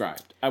just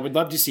described. I would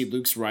love to see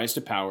Luke's rise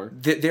to power.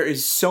 There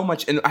is so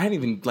much, and I haven't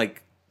even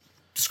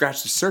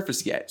scratched the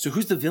surface yet. So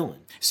who's the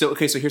villain? So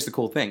here's the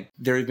cool thing.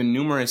 There have been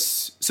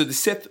numerous. So the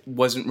Sith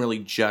wasn't really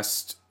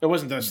just. It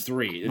wasn't those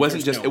three. It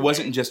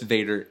wasn't just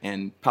Vader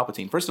and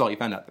Palpatine. First of all, you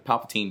found out that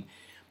Palpatine,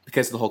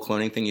 because of the whole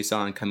cloning thing you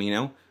saw in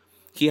Kamino,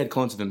 he had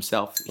clones of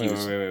himself. Wait.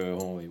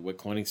 What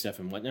cloning stuff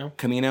and what now?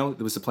 Kamino,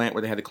 there was the planet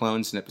where they had the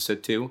clones in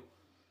episode 2.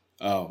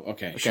 Oh,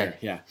 okay. Sure,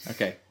 yeah.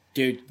 Okay.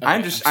 Dude, okay,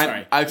 I'm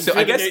sorry.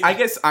 I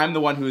guess I'm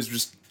the one who's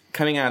just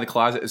coming out of the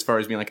closet as far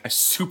as being like a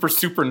super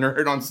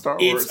nerd on Star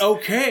Wars. It's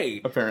okay.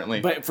 Apparently.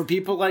 But for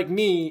people like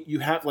me, you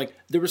have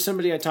there was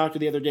somebody I talked to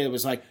the other day that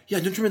was like, yeah,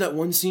 don't you remember that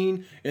one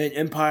scene in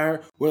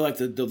Empire where like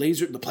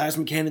the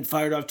plasma cannon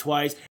fired off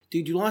twice?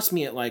 Dude, you lost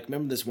me at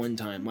remember this one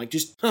time.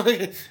 Just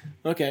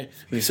okay.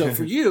 So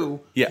for you,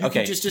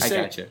 okay, just I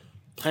say gotcha.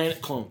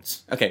 Planet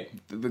clones. Okay,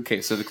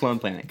 so the clone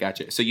planet,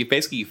 gotcha. So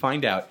you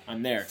find out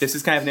I'm there. This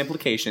is kind of an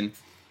implication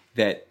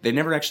that they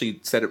never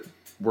actually said it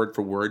word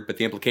for word, but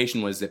the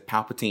implication was that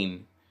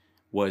Palpatine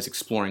was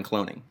exploring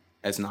cloning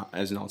as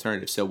an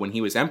alternative. So when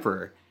he was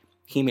Emperor,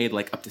 he made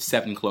up to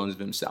 7 clones of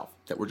himself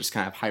that were just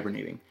kind of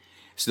hibernating.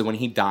 So that when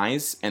he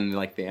dies and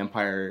the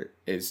Empire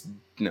is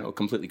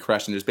completely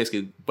crushed, and there's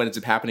basically what ends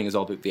up happening is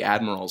all the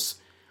admirals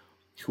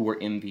who were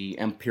in the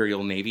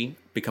Imperial Navy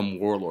become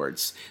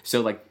warlords.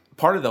 So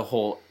part of the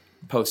whole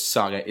post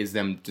saga is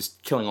them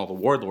just killing all the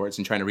warlords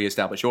and trying to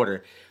reestablish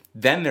order.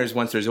 Then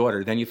once there's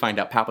order, then you find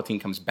out Palpatine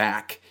comes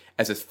back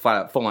as a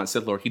full-on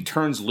Sith Lord. He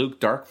turns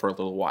Luke dark for a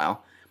little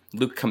while.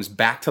 Luke comes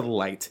back to the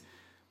light.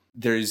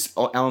 There's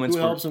elements.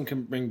 Who helps him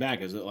bring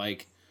back? Is it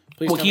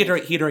Well, he had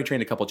already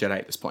trained a couple Jedi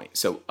at this point,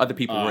 so other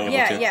people were able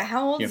to. Yeah.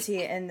 How old is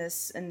he in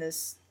this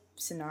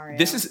scenario?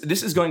 This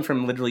is going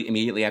from literally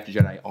immediately after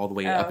Jedi all the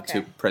way up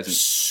to present.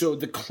 So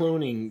the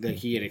cloning that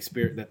he had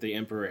experienced, that the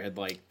Emperor had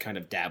kind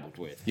of dabbled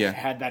with,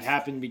 had that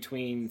happened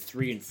between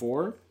 3 and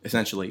 4?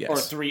 Essentially, yes. Or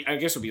 3? I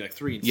guess it would be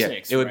 3 and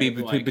 6. It would be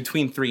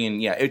between 3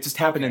 and it just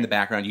happened in the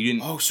background. You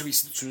didn't. Oh, so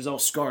he was all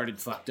scarred and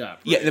fucked up.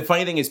 Right? Yeah, the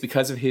funny thing is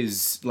because of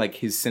his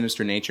his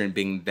sinister nature and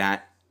being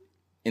that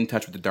in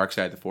touch with the dark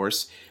side of the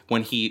Force,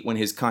 when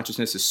his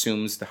consciousness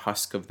assumes the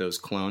husk of those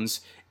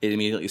clones, it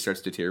immediately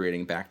starts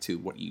deteriorating back to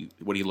what he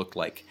looked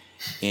like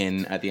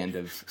at the end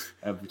of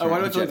I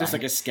wonder if it's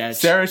a sketch.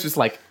 Sarah's just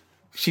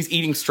she's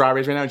eating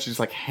strawberries right now and she's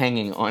just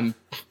hanging on.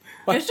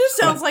 It just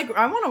sounds like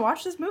I want to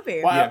watch this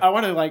movie. Well, I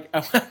want to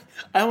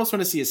I almost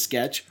want to see a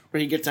sketch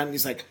where he gets on and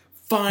he's like,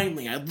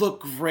 finally, I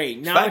look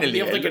great. Now I'll be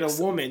able to get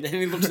a woman. And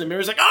he looks in the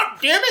mirror, he's like, oh,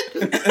 damn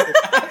it!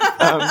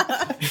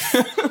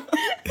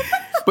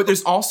 But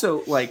there's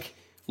also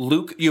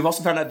Luke. You've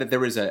also found out that there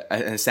was an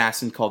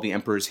assassin called the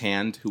Emperor's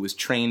Hand who was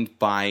trained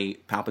by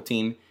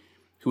Palpatine,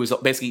 who was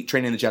basically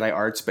trained in the Jedi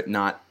arts but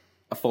not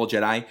a full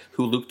Jedi.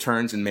 Who Luke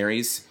turns and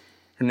marries.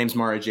 Her name's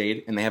Mara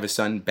Jade, and they have a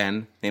son,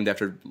 Ben, named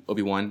after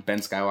Obi-Wan, Ben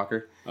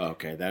Skywalker. Oh,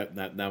 okay,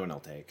 that one I'll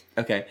take.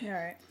 Okay. All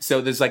right.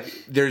 So there's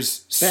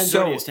Ben's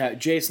already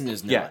Jason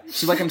is not. Yeah.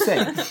 So like I'm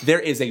saying, there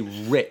is a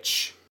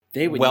rich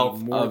They would wealth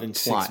need more of than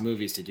plot. 6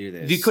 movies to do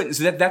this. You couldn't.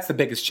 So that's the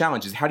biggest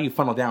challenge: is how do you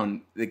funnel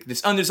down like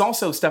this? And there's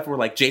also stuff where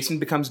like Jason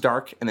becomes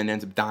dark and then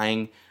ends up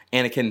dying.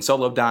 Anakin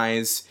Solo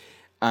dies.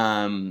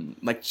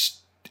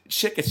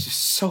 Shit gets just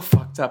so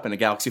fucked up in a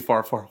galaxy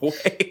far, far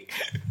away.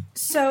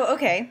 So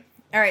okay,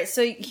 all right.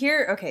 So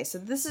here, okay. So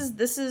this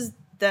is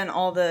then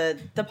all the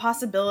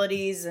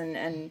possibilities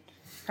and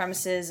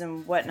premises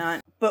and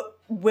whatnot. But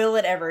will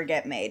it ever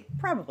get made?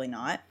 Probably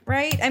not.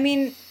 Right? I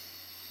mean,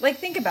 like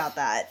think about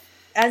that.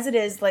 As it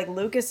is, like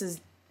Lucas is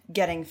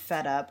getting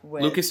fed up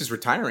with. Lucas is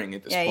retiring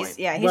at this point. He's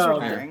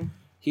retiring.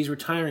 He's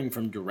retiring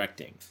from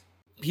directing.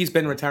 He's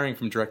been retiring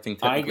from directing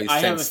typically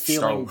I have since a feeling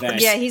Star Wars.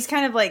 that Yeah, he's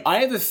kind of like.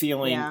 I have a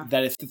feeling Yeah.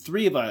 that if the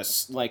 3 of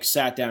us like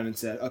sat down and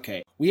said,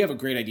 "Okay, we have a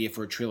great idea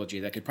for a trilogy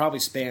that could probably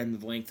span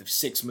the length of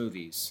 6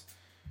 movies,"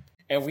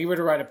 and we were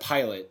to write a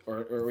pilot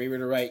or we were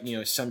to write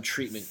some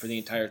treatment for the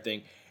entire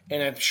thing,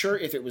 and I'm sure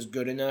if it was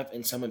good enough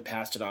and someone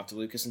passed it off to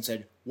Lucas and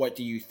said, "What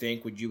do you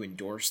think? Would you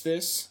endorse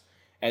this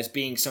as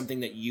being something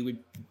that you would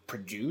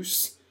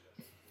produce?"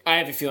 I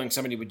have a feeling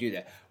somebody would do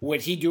that.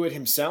 Would he do it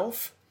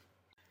himself?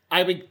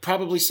 I would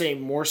probably say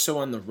more so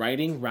on the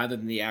writing rather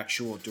than the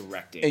actual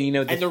directing.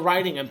 And the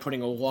writing, I'm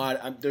putting a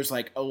lot. There's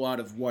like a lot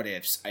of what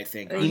ifs. I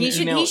think. He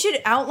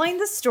should outline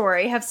the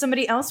story. Have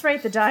somebody else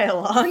write the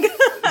dialogue.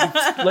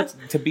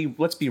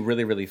 Let's be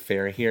really, really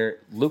fair here.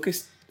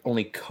 Lucas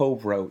only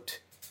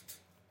co-wrote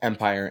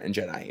Empire and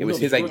Jedi. It was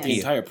his The idea.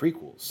 entire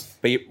prequels.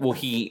 But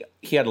he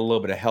had a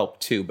little bit of help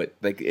too. But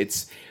like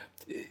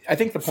I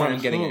think the point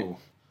I'm getting at.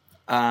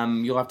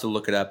 You'll have to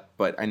look it up,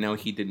 but I know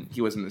he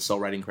wasn't the sole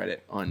writing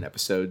credit on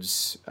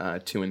episodes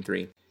 2 and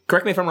 3.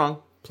 Correct me if I'm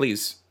wrong,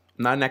 please.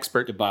 I'm not an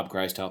expert. Did Bob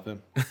Christ help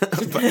him?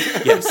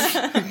 Yes.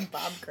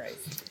 Bob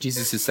Christ.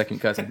 Jesus' second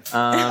cousin.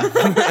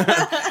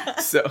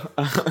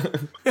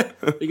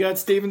 You got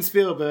Steven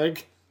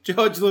Spielberg,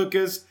 George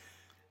Lucas,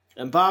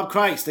 and Bob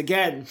Christ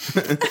again.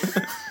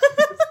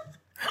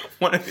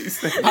 One of these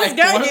things. This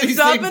guy keeps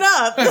up and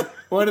up.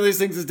 One of these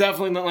things is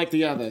definitely not like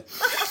the other.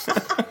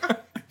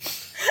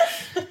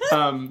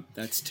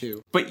 That's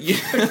 2. But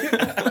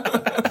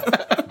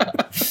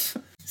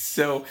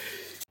so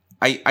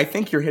I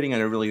think you're hitting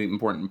on a really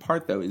important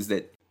part though, is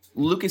that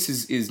Lucas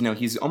is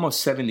he's almost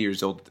 70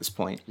 years old at this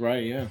point.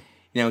 Right, yeah.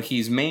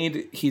 He's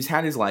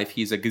had his life,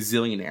 he's a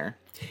gazillionaire.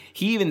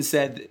 He even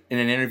said in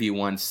an interview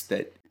once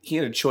that he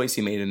had a choice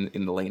he made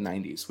in the late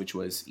 90s, which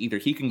was either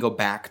he can go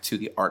back to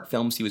the art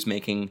films he was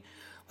making,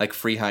 like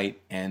Free Height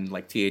and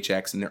like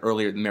THX and the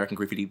earlier American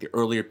Graffiti, the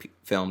earlier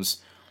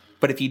films.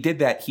 But if he did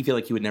that, he felt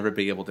like he would never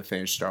be able to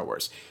finish Star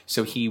Wars.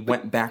 So he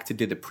went back to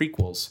do the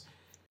prequels.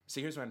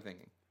 So here's what I'm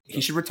thinking. He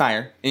should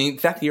retire. And in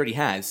fact, he already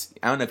has.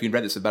 I don't know if you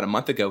read this. About a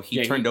month ago,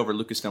 he turned over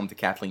Lucasfilm to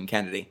Kathleen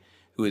Kennedy,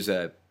 who is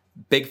a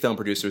big film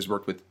producer, has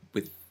worked with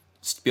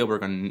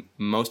Spielberg on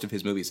most of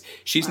his movies.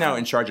 She's now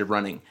in charge of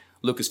running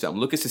Lucasfilm.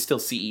 Lucas is still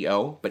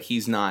CEO, but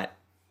he's not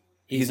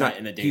in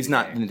the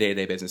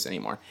day-to-day business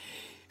anymore.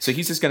 So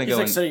he's just going to go.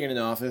 He's like sitting in an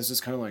office,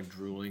 just kind of like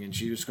drooling, and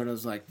she just kind of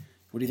was like,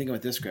 "What do you think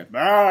about this script?"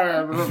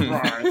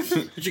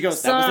 And she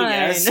goes,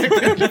 "That was a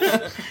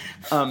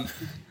yes."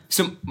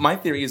 So my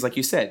theory is, like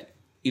you said,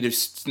 either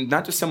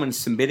not just someone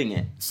submitting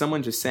it,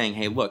 someone just saying,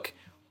 "Hey, look,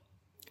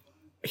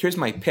 here's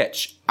my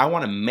pitch. I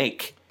want to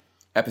make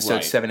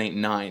episodes 7, 8,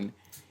 and 9,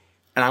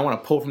 and I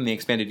want to pull from the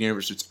expanded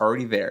universe that's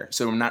already there.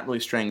 So I'm not really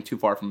straying too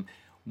far from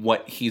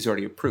what he's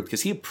already approved,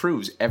 because he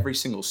approves every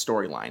single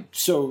storyline.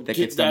 So that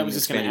gets done I in was the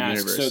just going to ask.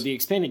 universe. So the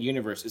expanded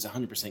universe is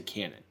 100%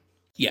 canon.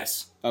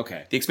 Yes.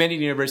 Okay. The expanded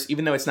universe,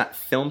 even though it's not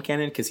film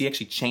canon, because he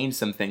actually changed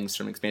some things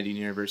from expanded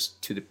universe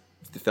to the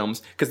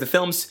films, because the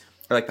films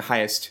are like the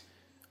highest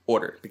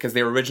order, because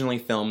they were originally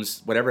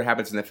films. Whatever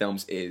happens in the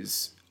films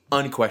is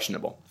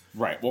unquestionable.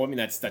 Right. Well, I mean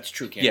that's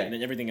true canon, Yeah. and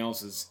then everything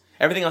else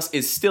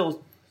is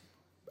still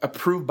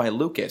approved by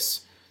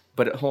Lucas,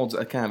 but it holds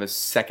a kind of a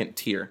second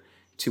tier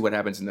to what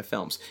happens in the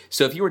films.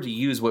 So if you were to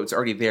use what's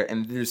already there,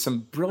 and there's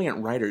some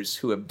brilliant writers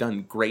who have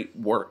done great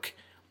work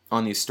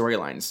on these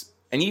storylines,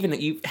 and even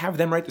you have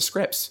them write the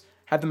scripts,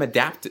 have them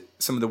adapt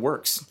some of the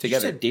works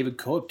together. You said David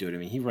Cope do it. I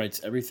mean, he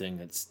writes everything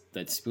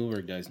that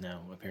Spielberg does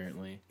now,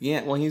 apparently.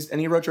 Yeah, well,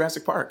 he wrote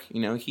Jurassic Park.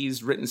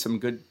 He's written some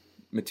good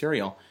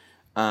material,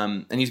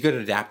 and he's good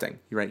at adapting.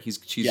 You're right.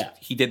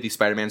 He did the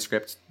Spider-Man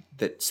script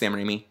that Sam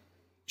Raimi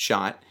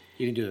shot.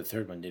 He didn't do the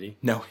third one, did he?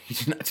 No, he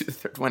did not do the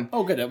third one.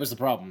 Oh, good. That was the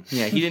problem.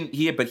 Yeah, he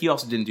didn't. But he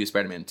also didn't do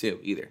Spider-Man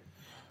 2 either.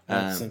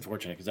 That's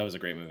unfortunate, because that was a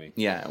great movie.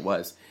 Yeah, it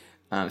was.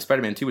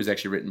 Spider-Man 2 was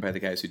actually written by the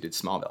guys who did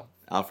Smallville,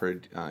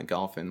 Alfred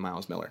Gough and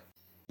Miles Miller.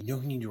 You know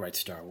who need to write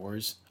Star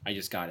Wars? I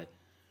just got it.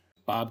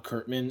 Bob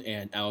Kurtman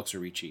and Alex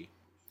Arricci.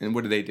 And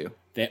what do they do?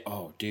 They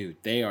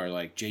are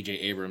like J.J.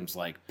 Abrams'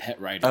 like pet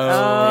writers. Oh.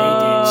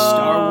 They did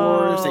Star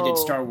Wars. They did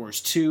Star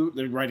Wars 2.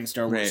 They're writing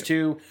Star Wars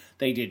 2.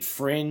 They did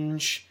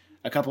Fringe.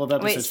 a couple of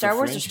episodes. Wait, Star for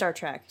Wars or Fringe. Star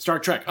Trek? Star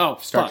Trek. Oh,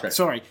 Star fuck, Trek.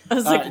 sorry. I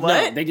was like, No,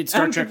 what? they did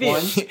Star I'm Trek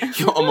confused. 1.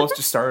 You almost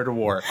just started a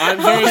war. I'm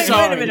very Wait a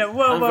sorry. minute.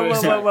 Whoa, I'm whoa, very whoa,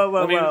 sorry. whoa,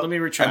 whoa, whoa. Let me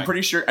retract. I'm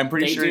pretty sure.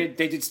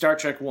 They did Star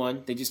Trek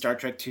 1. They did Star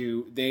Trek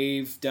 2.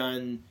 They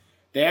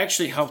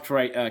actually helped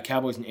write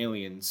Cowboys and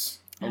Aliens.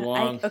 I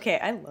Along. love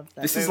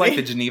that. This movie. is like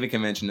the Geneva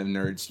Convention of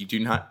nerds. You do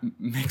not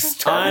mix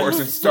Star Wars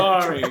and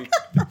Star Trek.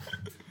 sorry.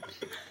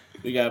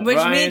 We got Which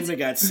Brian, means- we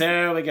got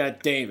Sarah, we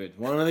got David.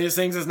 One of these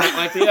things is not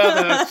like the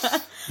other.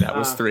 That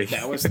was 3.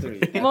 That was 3.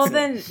 Well,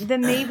 then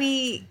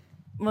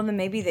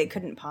maybe they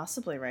couldn't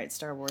possibly write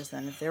Star Wars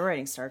then if they were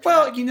writing Star Trek.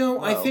 Well, you know,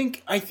 Whoa.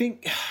 I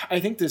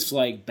think this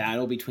like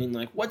battle between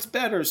like what's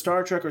better,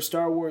 Star Trek or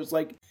Star Wars,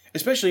 like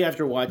especially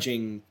after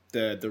watching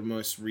the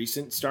most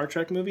recent Star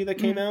Trek movie that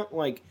came out,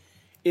 like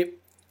it.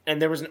 And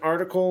there was an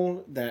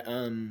article that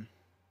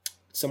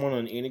someone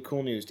on Ain't It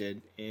Cool News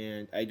did,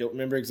 and I don't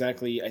remember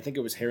exactly. I think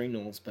it was Harry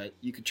Knowles, but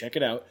you could check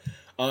it out,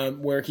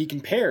 where he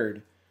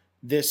compared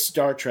this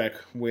Star Trek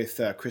with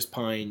Chris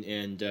Pine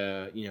and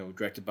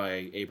directed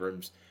by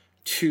Abrams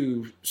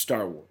to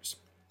Star Wars,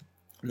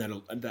 and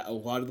that a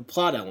lot of the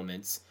plot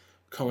elements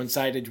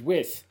coincided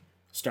with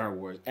Star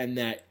Wars, and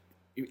that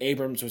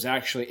Abrams was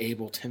actually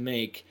able to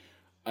make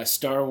a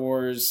Star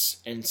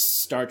Wars and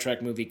Star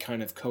Trek movie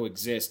kind of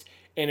coexist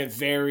in a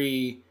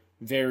very,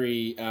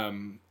 very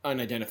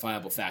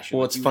unidentifiable fashion.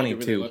 Well, Like, it's you funny had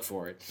to really too look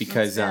for it.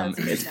 because That's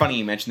it's funny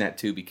you mentioned that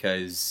too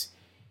because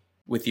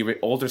with the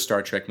older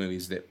Star Trek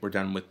movies that were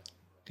done with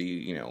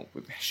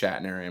with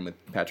Shatner and with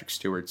Patrick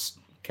Stewart's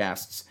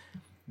casts,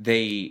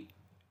 they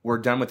were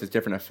done with a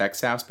different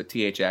effects house, but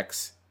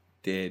THX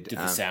did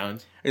the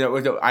sound.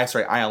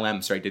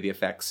 ILM did the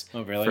effects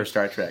Oh, really? for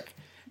Star Trek,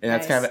 and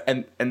that's Nice.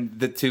 kind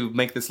of to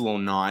make this little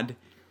nod.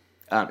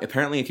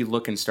 Apparently, if you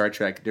look in Star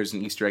Trek, there's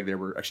an Easter egg there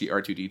where actually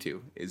R2D2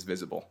 is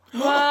visible.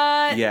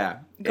 what? Yeah,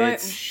 Going,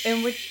 it's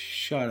in which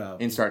Shut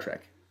up. in Star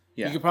Trek.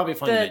 You Yeah. could probably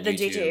find it the on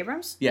J.J. YouTube.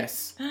 Abrams?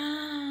 Yes.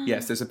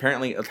 Yes. There's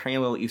apparently a tiny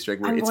little Easter egg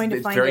where I'm it's going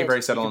to find very it.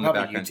 very subtle You in could the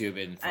probably background. YouTube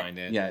it and find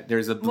it. Yeah.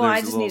 There's a Well, I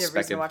there's just a need little a reason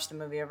speck to of watch the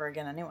movie over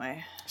again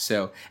anyway.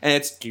 so and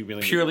it's Do you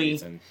really need a purely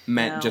reason?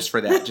 meant No. just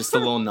for that, just a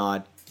little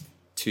nod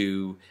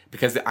to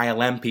because the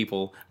ILM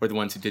people were the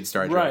ones who did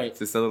Star Trek. Right. It's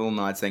just a little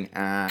nod saying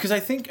Because I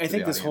think the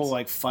this whole audience.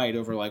 like fight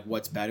over like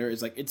what's better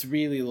is like it's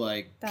really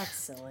like That's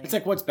silly. it's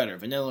like what's better,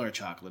 vanilla or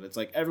chocolate? It's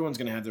like everyone's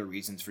gonna have their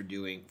reasons for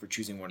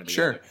choosing one or the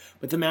Sure. other.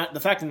 But the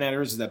fact of the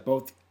matter is that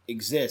both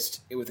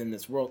exist within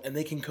this world and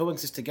they can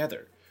coexist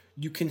together.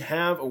 You can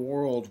have a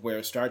world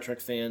where Star Trek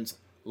fans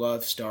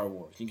love Star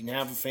Wars. You can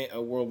have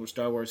a world where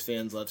Star Wars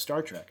fans love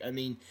Star Trek. I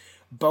mean,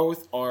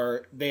 both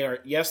are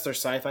yes, they're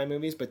sci-fi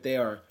movies, but they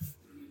are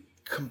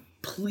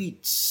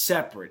complete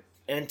separate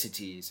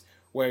entities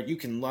where you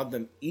can love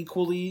them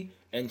equally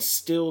and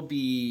still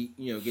be,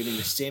 giving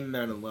the same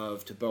amount of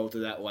love to both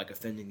without like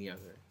offending the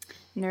other.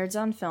 Nerds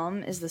on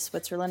Film is the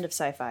Switzerland of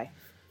sci-fi.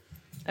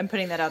 I'm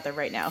putting that out there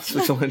right now.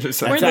 Switzerland or That's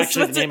something. the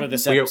actually the name of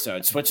this We are-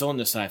 episode, Switzerland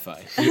to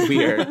Sci-Fi.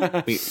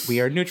 we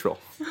are neutral,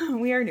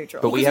 We are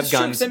neutral. but we have it's true,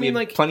 guns. 'cause I we mean, have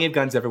like- plenty of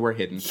guns everywhere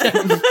hidden.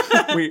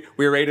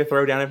 we're ready to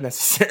throw down if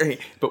necessary,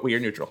 but we are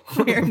neutral.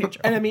 We are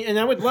neutral. And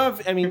I would love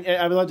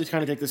to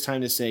kind of take this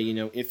time to say,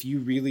 if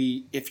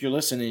you're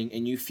listening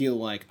and you feel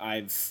like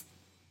I've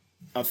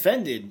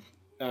offended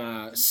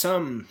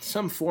some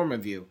form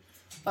of you,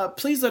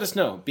 please let us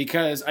know,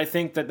 because I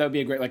think that would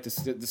be a great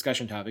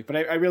discussion topic. But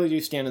I really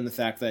do stand on the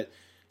fact that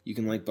you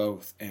can like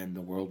both, and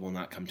the world will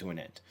not come to an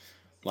end.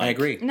 I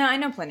agree. No, I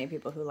know plenty of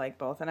people who like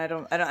both, and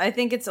I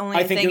think it's only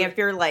I a think thing it- if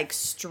you're like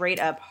straight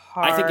up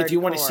hard. I think if you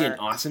want to see an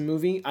awesome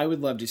movie, I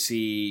would love to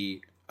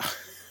see.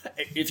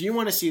 If you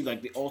want to see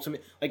like the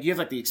ultimate, like you have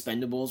like the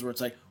Expendables, where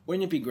it's like,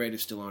 wouldn't it be great if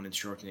Stallone and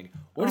Schwarzenegger?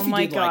 What if Oh you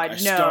my did like a God,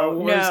 Star no,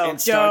 Wars no,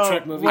 and Star no.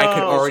 Trek movie? I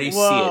could Whoa, already see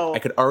whoa. it. I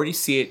could already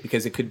see it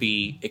because it could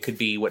be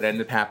what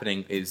ended up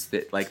happening is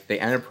that like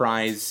the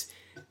Enterprise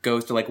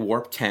goes to like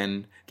warp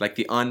 10, like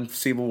the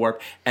unseeable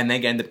warp, and they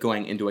end up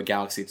going into a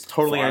galaxy. It's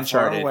totally Far,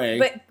 uncharted. far away.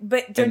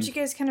 But don't And- you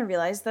guys kind of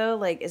realize though,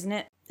 like, isn't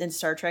it in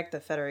Star Trek the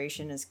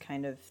Federation is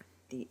kind of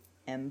the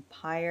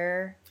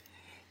Empire?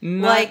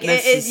 Not Like,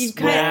 you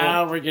kind of.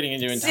 Now we're getting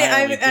into See,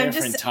 entirely I'm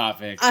different just-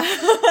 topics.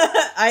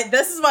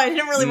 This is why I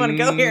didn't really want to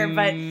go here,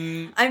 but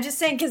I'm just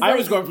saying because I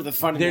was going for the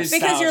fun and There's-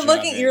 because nostalgia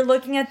of it. you're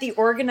looking at the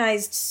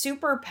organized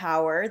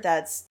superpower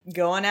that's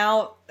going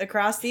out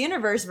across the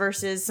universe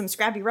versus some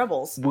scrappy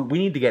rebels. We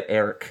need to get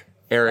Eric.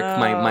 Eric, Oh,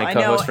 my I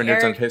co-host know. for Nerds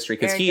on Eric- History,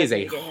 because Eric he is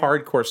a doesn't get him.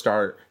 hardcore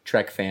Star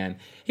Trek fan.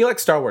 He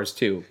likes Star Wars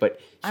too,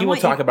 but he will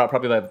want talk you- about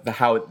probably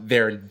how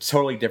they're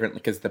totally different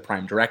because the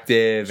Prime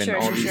Directive and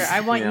all these. I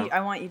want you know. you.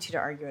 I want you two to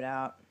argue it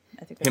out.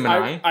 I think Him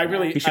that's and I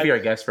really- he should be our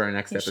guest for our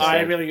next episode.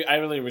 I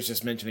really was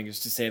just mentioning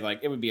just to say like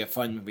it would be a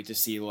fun movie to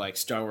see like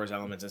Star Wars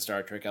elements and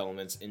Star Trek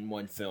elements in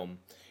one film.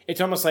 It's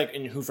almost like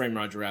in Who Framed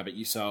Roger Rabbit,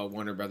 you saw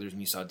Warner Brothers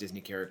and you saw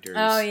Disney characters.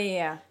 Oh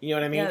yeah. You know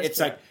what I mean? Yeah, that's It's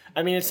true. like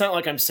it's not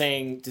like I'm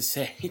saying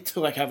to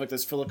like have like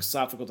this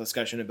philosophical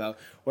discussion about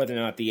whether or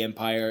not the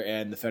Empire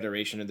and the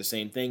Federation are the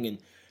same thing, and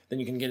then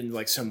you can get into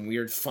like some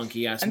weird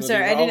funky ass movie.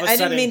 sorry, I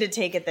didn't mean to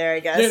take it there, I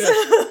guess.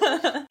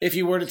 No. If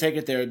you were to take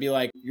it there, it'd be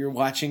like you're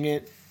watching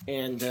it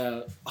and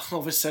all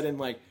of a sudden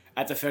like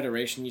at the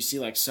Federation you see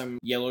like some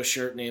yellow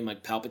shirt named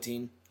like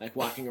Palpatine like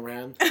walking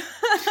around.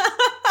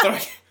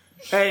 Like,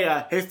 hey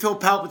Phil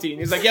Palpatine.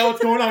 He's like, yeah,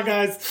 what's going on,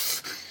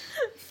 guys?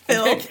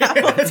 Phil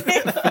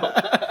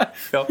Palpatine.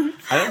 Phil,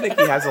 I don't think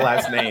he has a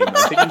last name.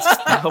 I think he's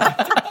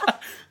Palpatine.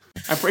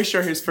 I'm pretty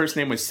sure his first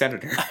name was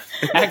Senator.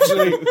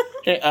 Actually,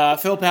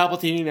 Phil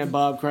Palpatine and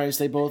Bob Christ,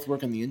 they both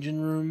work in the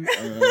engine room.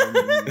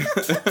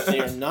 They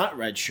are not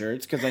red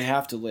shirts because they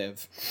have to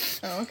live.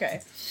 Oh,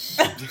 okay.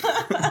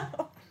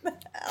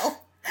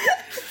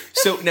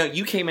 So now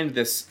you came into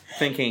this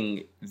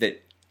thinking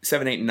that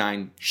 7, 8, and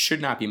 9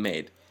 should not be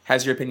made.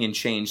 Has your opinion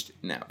changed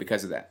now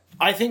because of that?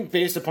 I think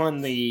based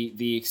upon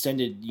the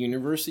extended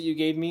universe that you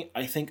gave me,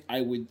 I think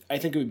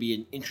it would be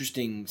an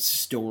interesting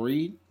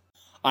story.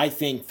 I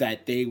think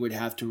that they would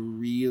have to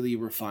really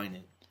refine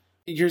it.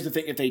 Here's the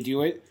thing, if they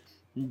do it,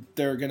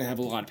 they're going to have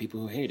a lot of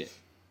people who hate it.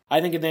 I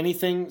think if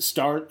anything,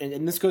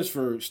 and this goes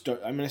for,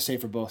 I'm going to say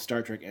for both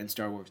Star Trek and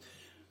Star Wars,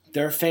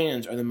 their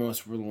fans are the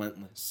most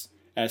relentless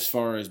as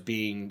far as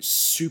being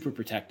super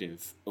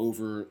protective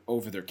over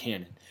their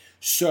canon.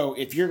 So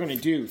if you're going to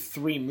do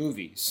 3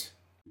 movies,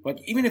 like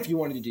even if you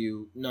wanted to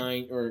do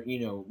 9 or,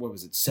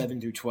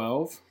 7 through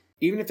 12,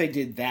 even if they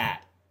did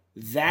that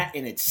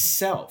in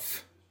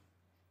itself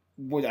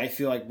I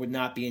feel like would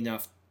not be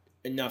enough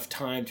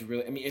time to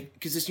really. I mean,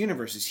 because this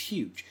universe is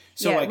huge.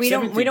 So like we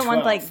don't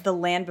want like the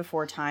Land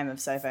Before Time of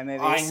sci-fi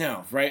movies. I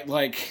know, right?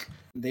 Like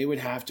they would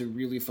have to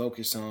really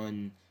focus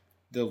on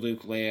the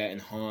Luke, Leia, and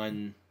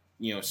Han,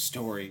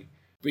 story.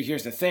 But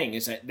here's the thing: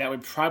 is that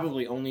would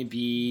probably only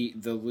be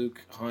the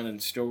Luke, Han, and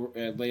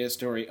Leia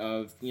story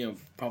of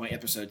probably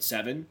episode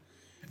 7,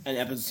 and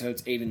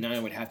episodes 8 and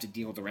 9 would have to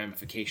deal with the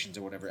ramifications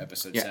of whatever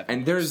episode 7.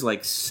 And there's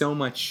like so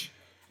much.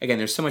 Again,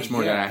 there's so much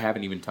more that I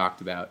haven't even talked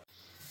about.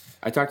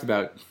 I talked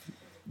about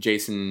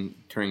Jason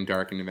turning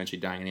dark and eventually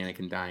dying, and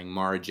Anakin dying.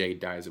 Mara Jade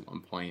dies at one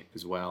point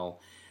as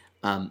well.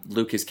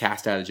 Luke is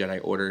cast out of the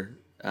Jedi Order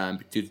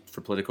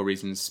for political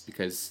reasons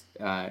because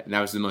that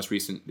was the most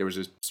recent. There was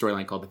a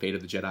storyline called The Fate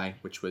of the Jedi,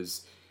 which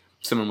was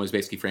someone was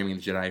basically framing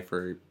the Jedi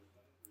for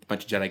a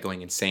bunch of Jedi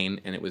going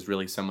insane, and it was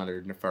really some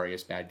other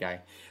nefarious bad guy.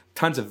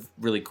 Tons of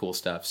really cool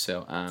stuff.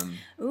 So,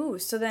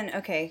 so then,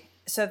 okay.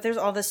 So if there's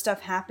all this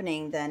stuff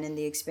happening then in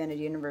the expanded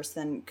universe,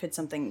 then could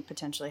something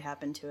potentially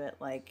happen to it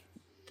like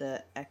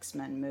the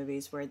X-Men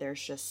movies where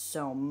there's just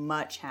so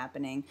much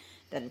happening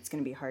that it's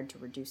going to be hard to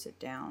reduce it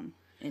down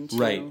into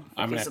right. a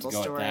I'm going to have to go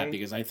story. with that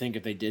because I think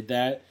if they did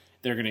that,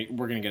 we're going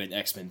to get an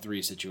X-Men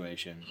 3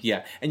 situation.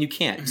 Yeah, and you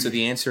can't. So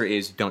the answer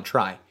is don't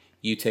try.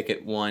 You take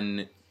it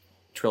one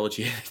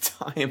trilogy at a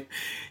time.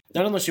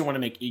 Not unless you want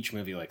to make each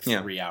movie like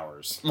 3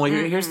 hours. Well,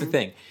 here's the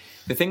thing.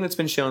 The thing that's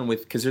been shown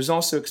because there's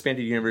also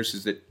expanded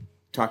universes that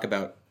talk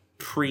about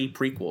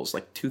prequels,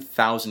 like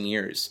 2,000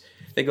 years.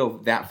 They go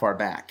that far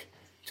back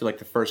to like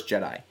the first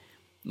Jedi,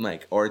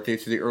 or to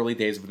the early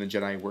days when the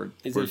Jedi were.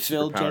 Is it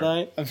Phil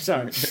Jedi? I'm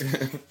sorry,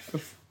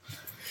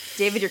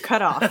 David, you're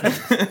cut off.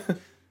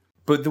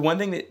 But the one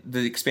thing that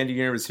the expanded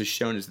universe has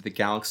shown is that the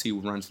galaxy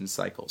runs in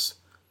cycles.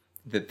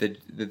 That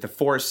the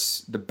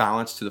Force, the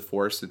balance to the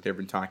Force that they've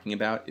been talking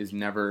about, is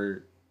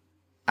never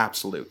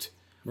absolute.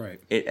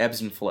 Right. It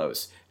ebbs and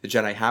flows. The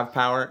Jedi have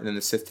power, and then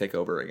the Sith take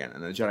over again.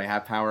 And the Jedi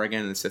have power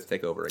again, and the Sith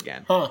take over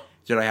again. Huh.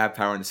 Jedi have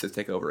power, and the Sith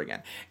take over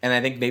again. And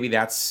I think maybe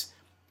that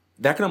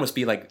can almost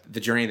be like the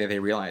journey that they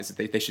realize that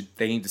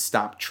they need to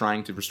stop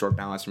trying to restore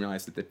balance and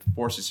realize that the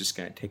Force is just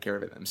going to take care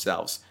of it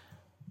themselves.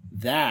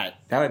 That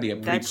would be a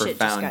pretty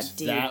profound.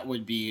 That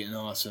would be an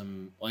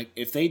awesome. Like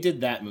if they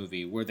did that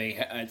movie where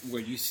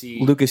where you see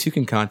Lucas, you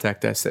can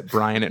contact us at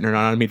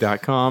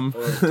Brian@nerdonomy.com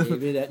or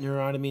David at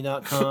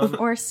Neuronomy.com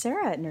or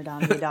Sarah at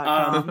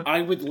Nerdonomy.com.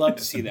 I would love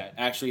to see that.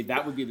 Actually,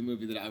 that would be the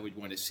movie that I would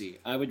want to see.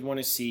 I would want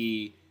to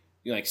see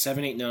like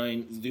 7, 8,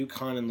 9, Luke,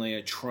 Han, and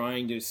Leia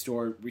trying to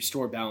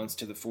restore balance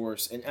to the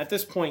Force. And at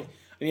this point,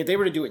 I mean, if they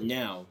were to do it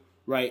now,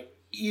 right,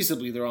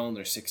 easily they're all in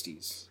their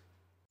 60s.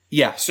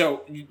 Yeah.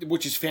 So,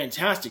 which is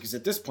fantastic, because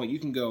at this point you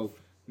can go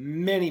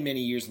many, many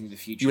years into the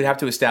future. You would have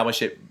to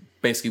establish it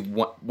basically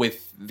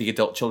with the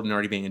adult children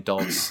already being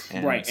adults.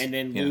 And, right, and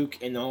then Luke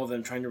and all of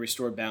them trying to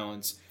restore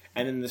balance.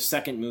 And then the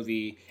second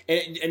movie,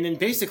 and then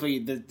basically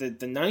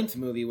the ninth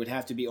movie would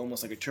have to be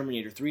almost like a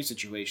Terminator 3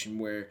 situation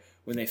where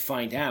when they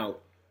find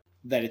out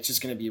that it's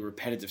just going to be a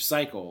repetitive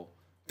cycle,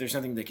 there's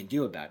nothing they can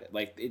do about it.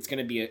 Like, it's going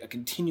to be a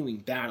continuing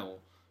battle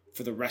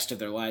for the rest of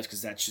their lives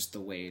because that's just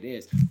the way it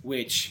is,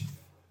 which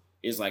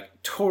is like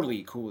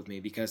totally cool with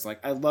me because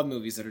like I love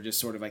movies that are just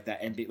sort of like that.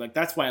 And like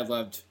that's why I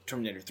loved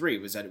Terminator 3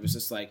 was that it was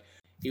just like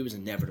it was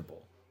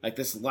inevitable. Like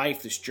this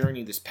life, this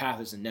journey, this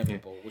path is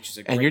inevitable, which is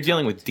a great and you're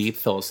dealing with deep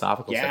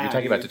philosophical stuff. You're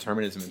talking about dude.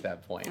 Determinism at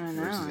that point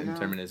versus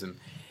indeterminism.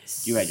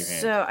 You had your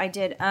hand. So I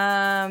did.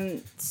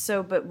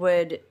 But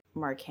would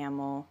Mark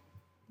Hamill,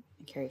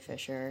 and Carrie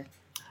Fisher?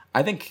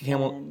 I think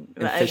Hamill and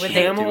Fisher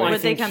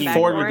would they come back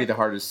Ford for would be it? the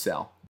hardest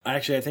sell.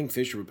 Actually, I think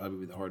Fisher would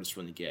probably be the hardest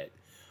one to get.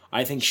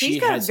 I think she's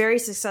got a very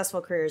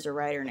successful career as a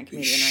writer and a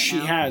comedian right now. She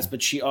has,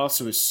 but she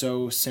also is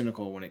so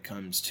cynical when it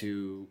comes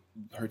to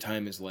her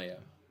time as Leia.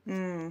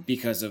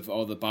 Because of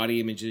all the body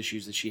image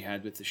issues that she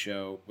had with the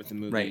show, with the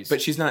movies. Right,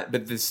 but she's not.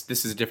 But this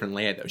is a different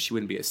Leia, though. She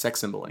wouldn't be a sex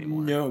symbol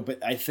anymore. No,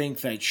 but I think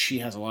that she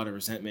has a lot of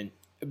resentment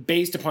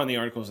based upon the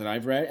articles that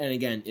I've read. And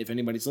again, if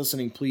anybody's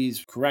listening,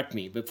 please correct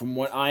me. But from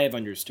what I have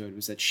understood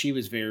was that she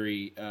was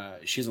very.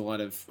 She has a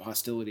lot of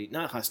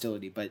not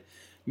hostility, but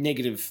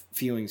negative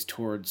feelings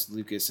towards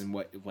Lucas and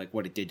what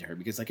it did to her,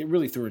 because it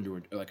really threw her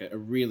into a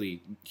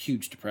really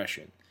huge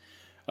depression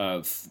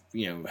of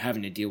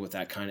having to deal with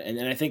that kind of,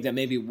 and I think that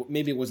maybe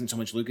it wasn't so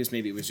much Lucas,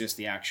 maybe it was just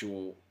the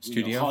actual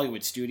studio,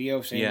 Hollywood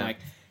studio saying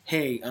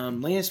hey,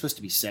 Leia's supposed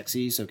to be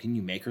sexy, so can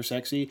you make her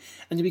sexy?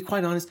 And to be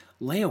quite honest,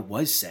 Leia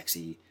was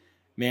sexy,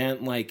 man.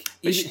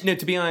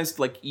 To be honest,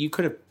 you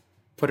could have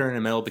put her in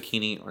a metal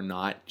bikini or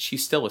not, she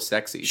still was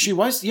sexy. She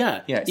was,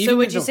 yeah. So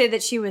would you say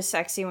that she was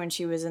sexy when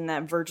she was in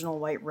that virginal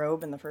white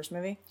robe in the first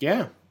movie?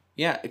 Yeah.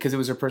 Yeah, because it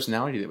was her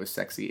personality that was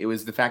sexy. It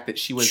was the fact that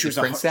she was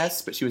a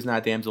princess, but she was not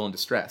a damsel in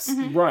distress.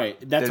 Mm-hmm. Right.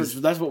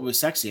 That's what was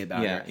sexy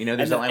about her. Yeah,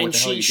 there's that line, what the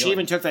hell are you doing? She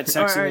even took that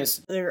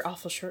sexiness. They're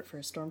awful short for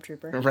a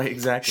stormtrooper. Right,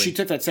 exactly. She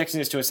took that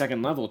sexiness to a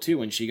second level, too,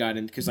 when she got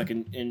in, because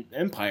in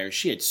Empire,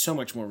 she had so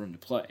much more room to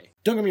play.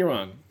 Don't get me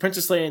wrong.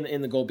 Princess Leia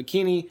in the gold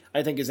bikini,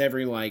 I think, is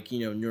every,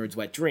 nerd's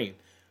wet dream.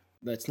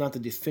 That's not the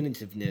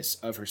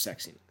definitiveness of her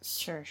sexiness.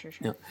 Sure.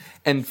 No.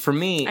 And for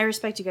me, I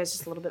respect you guys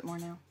just a little bit more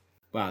now.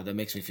 Wow, that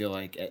makes me feel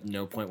like at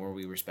no point were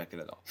we respected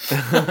at all.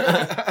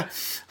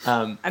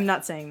 I'm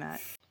not saying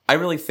that. I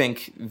really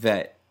think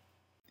that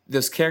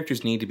those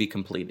characters need to be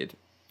completed.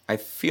 I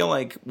feel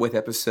like with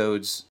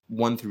episodes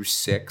 1 through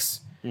 6,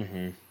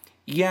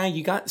 yeah,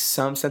 you got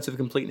some sense of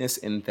completeness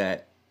in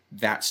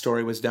that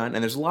story was done.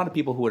 And there's a lot of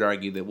people who would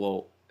argue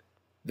that,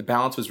 the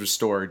balance was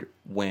restored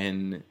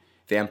when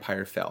the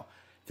Empire fell.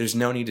 There's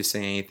no need to say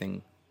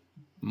anything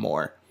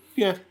more.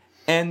 Yeah.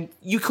 And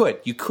you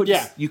could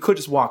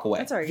just walk away.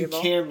 That's arguable.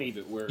 You can leave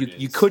it where it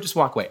is. You could just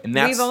walk away, and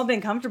we've all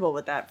been comfortable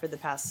with that for the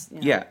past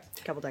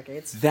couple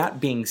decades. That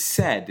being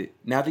said,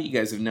 now that you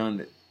guys have known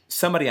that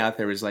somebody out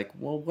there is like,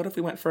 well, what if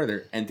we went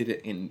further and did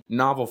it in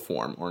novel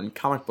form or in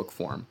comic book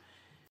form?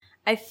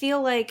 I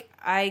feel like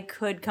I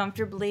could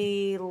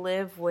comfortably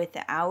live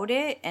without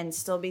it and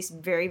still be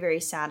very,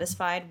 very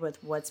satisfied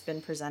with what's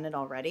been presented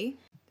already.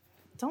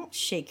 Don't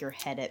shake your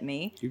head at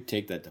me. You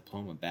take that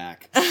diploma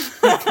back.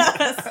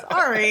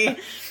 Sorry.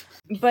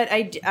 But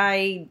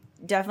I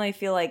definitely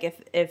feel like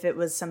if it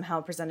was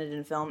somehow presented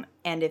in film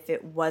and if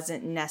it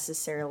wasn't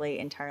necessarily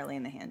entirely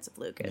in the hands of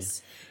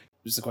Lucas.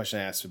 This is a question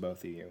I asked for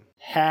both of you.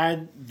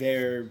 Had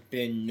there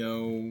been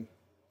no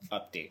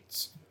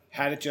updates,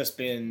 had it just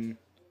been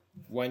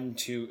 1,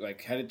 2,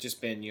 had it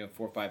just been,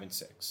 4, 5, and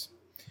 6,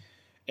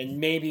 and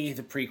maybe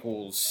the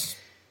prequels,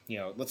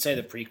 let's say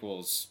the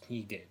prequels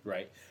he did,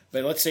 right?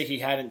 But let's say he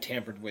hadn't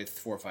tampered with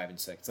 4, 5, and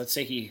 6. Let's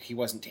say he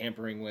wasn't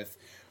tampering with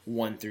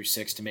 1 through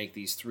 6 to make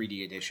these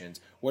 3D editions.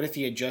 What if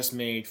he had just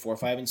made 4,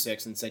 5, and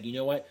 6 and said, you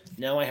know what?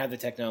 Now I have the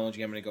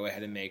technology. I'm going to go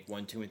ahead and make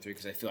 1, 2, and 3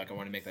 because I feel like I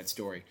want to make that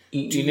story. Do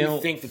you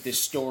think that this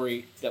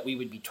story, that we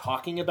would be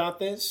talking about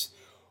this?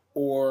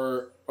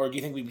 Or do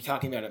you think we'd be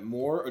talking about it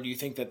more? Or do you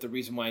think that the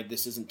reason why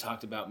this isn't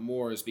talked about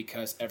more is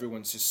because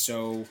everyone's just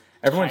so...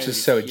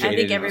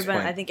 jaded.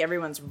 I think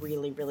everyone's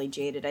really, really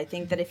jaded. I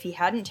think that if he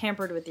hadn't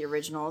tampered with the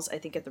originals, I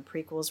think if the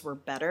prequels were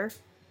better,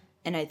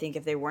 and I think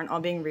if they weren't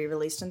all being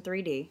re-released in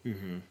 3D,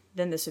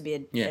 then this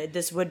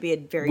would be a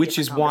very Which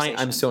is why conversation.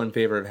 I'm so in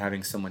favor of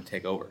having someone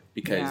take over,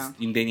 because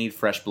they need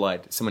fresh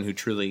blood, someone who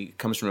truly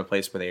comes from a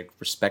place where they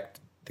respect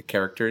the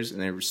characters and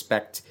they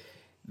respect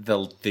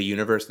the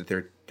universe that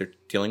they're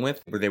dealing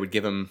with, where they would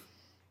give them,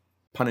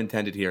 pun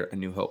intended here, a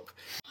new hope.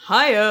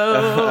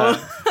 Hi-oh!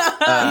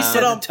 He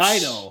said the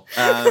title.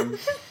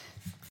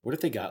 What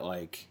if they got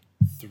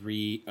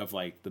 3 of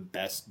the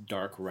best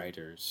dark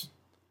writers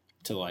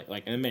to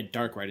and I meant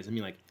dark writers, I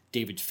mean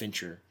David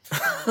Fincher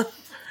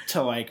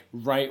to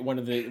write one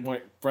of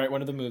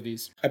the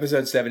movies.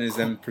 Episode 7 is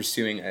them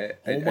pursuing a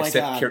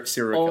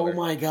serial killer. Oh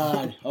my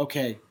god.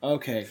 Okay.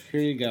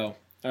 Here you go.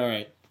 All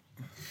right.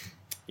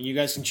 You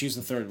guys can choose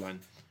the third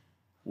one.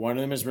 One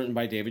of them is written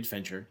by David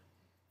Fincher.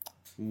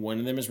 One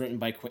of them is written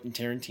by Quentin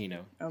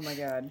Tarantino. Oh my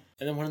god.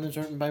 And then one of them is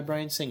written by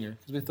Bryan Singer.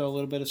 Because we throw a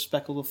little bit of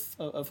speckle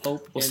of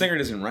hope. Well, Singer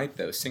doesn't write,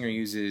 though. Singer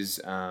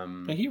uses...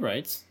 but he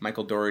writes.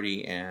 Michael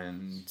Dougherty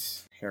and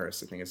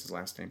Harris, I think is his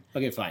last name.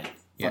 Okay, fine.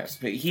 Yes,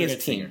 but he has a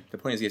team. Singer. The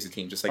point is he has a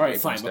team, just like... All right,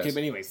 fine. Okay, but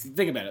anyways,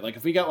 think about it.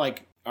 If we got,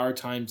 our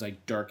time's,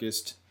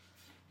 darkest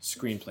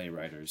screenplay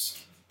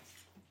writers...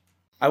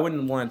 I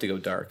wouldn't want it to go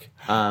dark.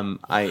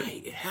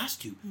 It has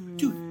to.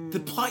 Dude, the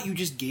plot you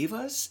just gave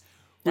us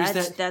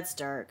was that's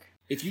dark.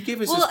 If you gave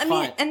us this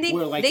plot,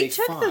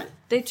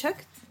 they took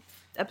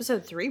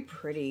episode 3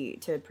 pretty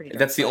dark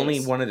That's the place. only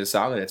one of the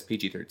saga that's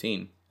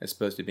PG-13 as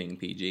opposed to being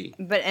PG.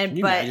 Can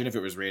you imagine if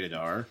it was rated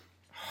R?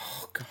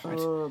 Oh God.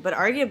 Oh, but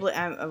arguably,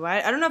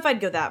 I don't know if I'd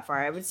go that far.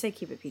 I would say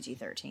keep it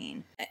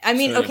PG-13. I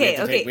mean, So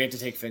okay. We have to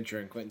take Fincher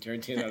and Quentin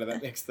Tarantino out of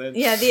that mix then.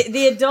 Yeah,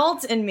 the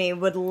adult in me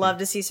would love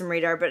to see some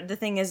radar, but the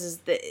thing is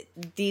that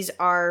these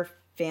are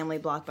family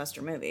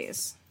blockbuster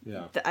movies.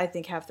 Yeah. I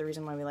think half the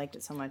reason why we liked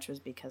it so much was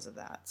because of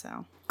that.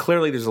 So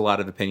Clearly, there's a lot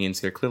of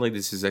opinions here. Clearly,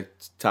 this is a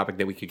topic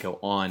that we could go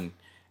on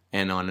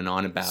and on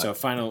about. So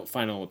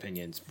final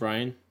opinions,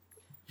 Brian,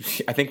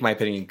 I think my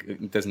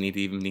opinion doesn't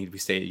even need to be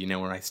stated. You know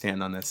where I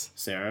stand on this.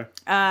 Sarah.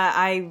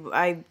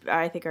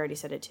 I think I already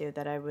said it too,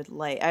 that I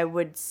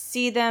would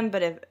see them,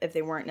 but if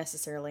they weren't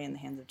necessarily in the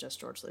hands of just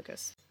George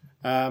Lucas.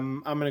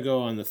 I'm gonna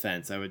go on the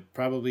fence. I would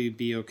probably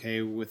be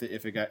okay with it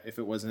if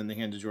it wasn't in the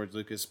hands of George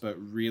Lucas, but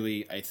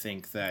really I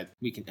think that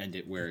we can end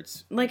it where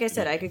it's like I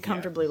said, I could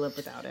comfortably live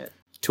without it.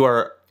 To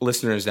our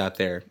listeners out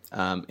there,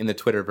 in the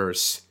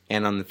Twitterverse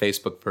and on the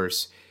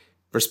Facebookverse,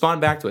 respond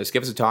back to us.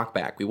 Give us a talk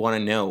back. We want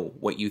to know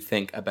what you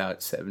think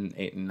about 7,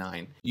 8, and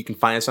 9. You can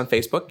find us on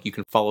Facebook. You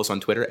can follow us on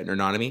Twitter at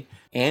Nerdonomy.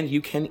 And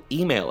you can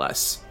email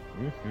us.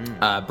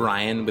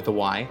 Brian with a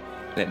Y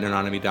at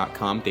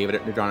nerdonomy.com, David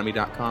at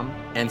nerdonomy.com,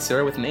 and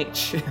Sarah with an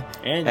H.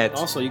 And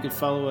also, you can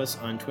follow us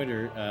on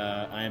Twitter.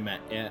 I am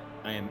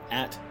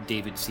at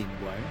David C.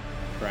 McGuire.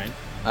 Brian?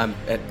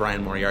 At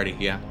Brian Moriarty,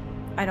 yeah.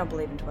 I don't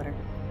believe in Twitter.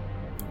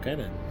 Okay,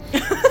 then.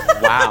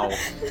 Wow.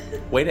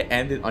 Way to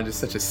end it on just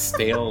such a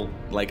stale,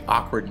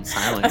 awkward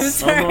silence. I'm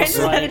sorry, Almost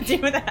I just had to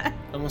do that.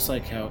 Almost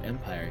like how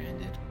Empire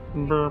ended.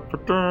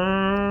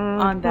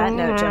 On that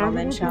note,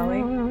 gentlemen, shall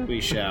we?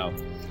 We shall.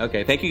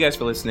 Okay, thank you guys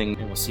for listening.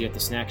 And we'll see you at the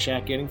Snack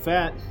Shack getting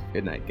fat.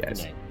 Good night, guys.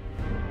 Good night.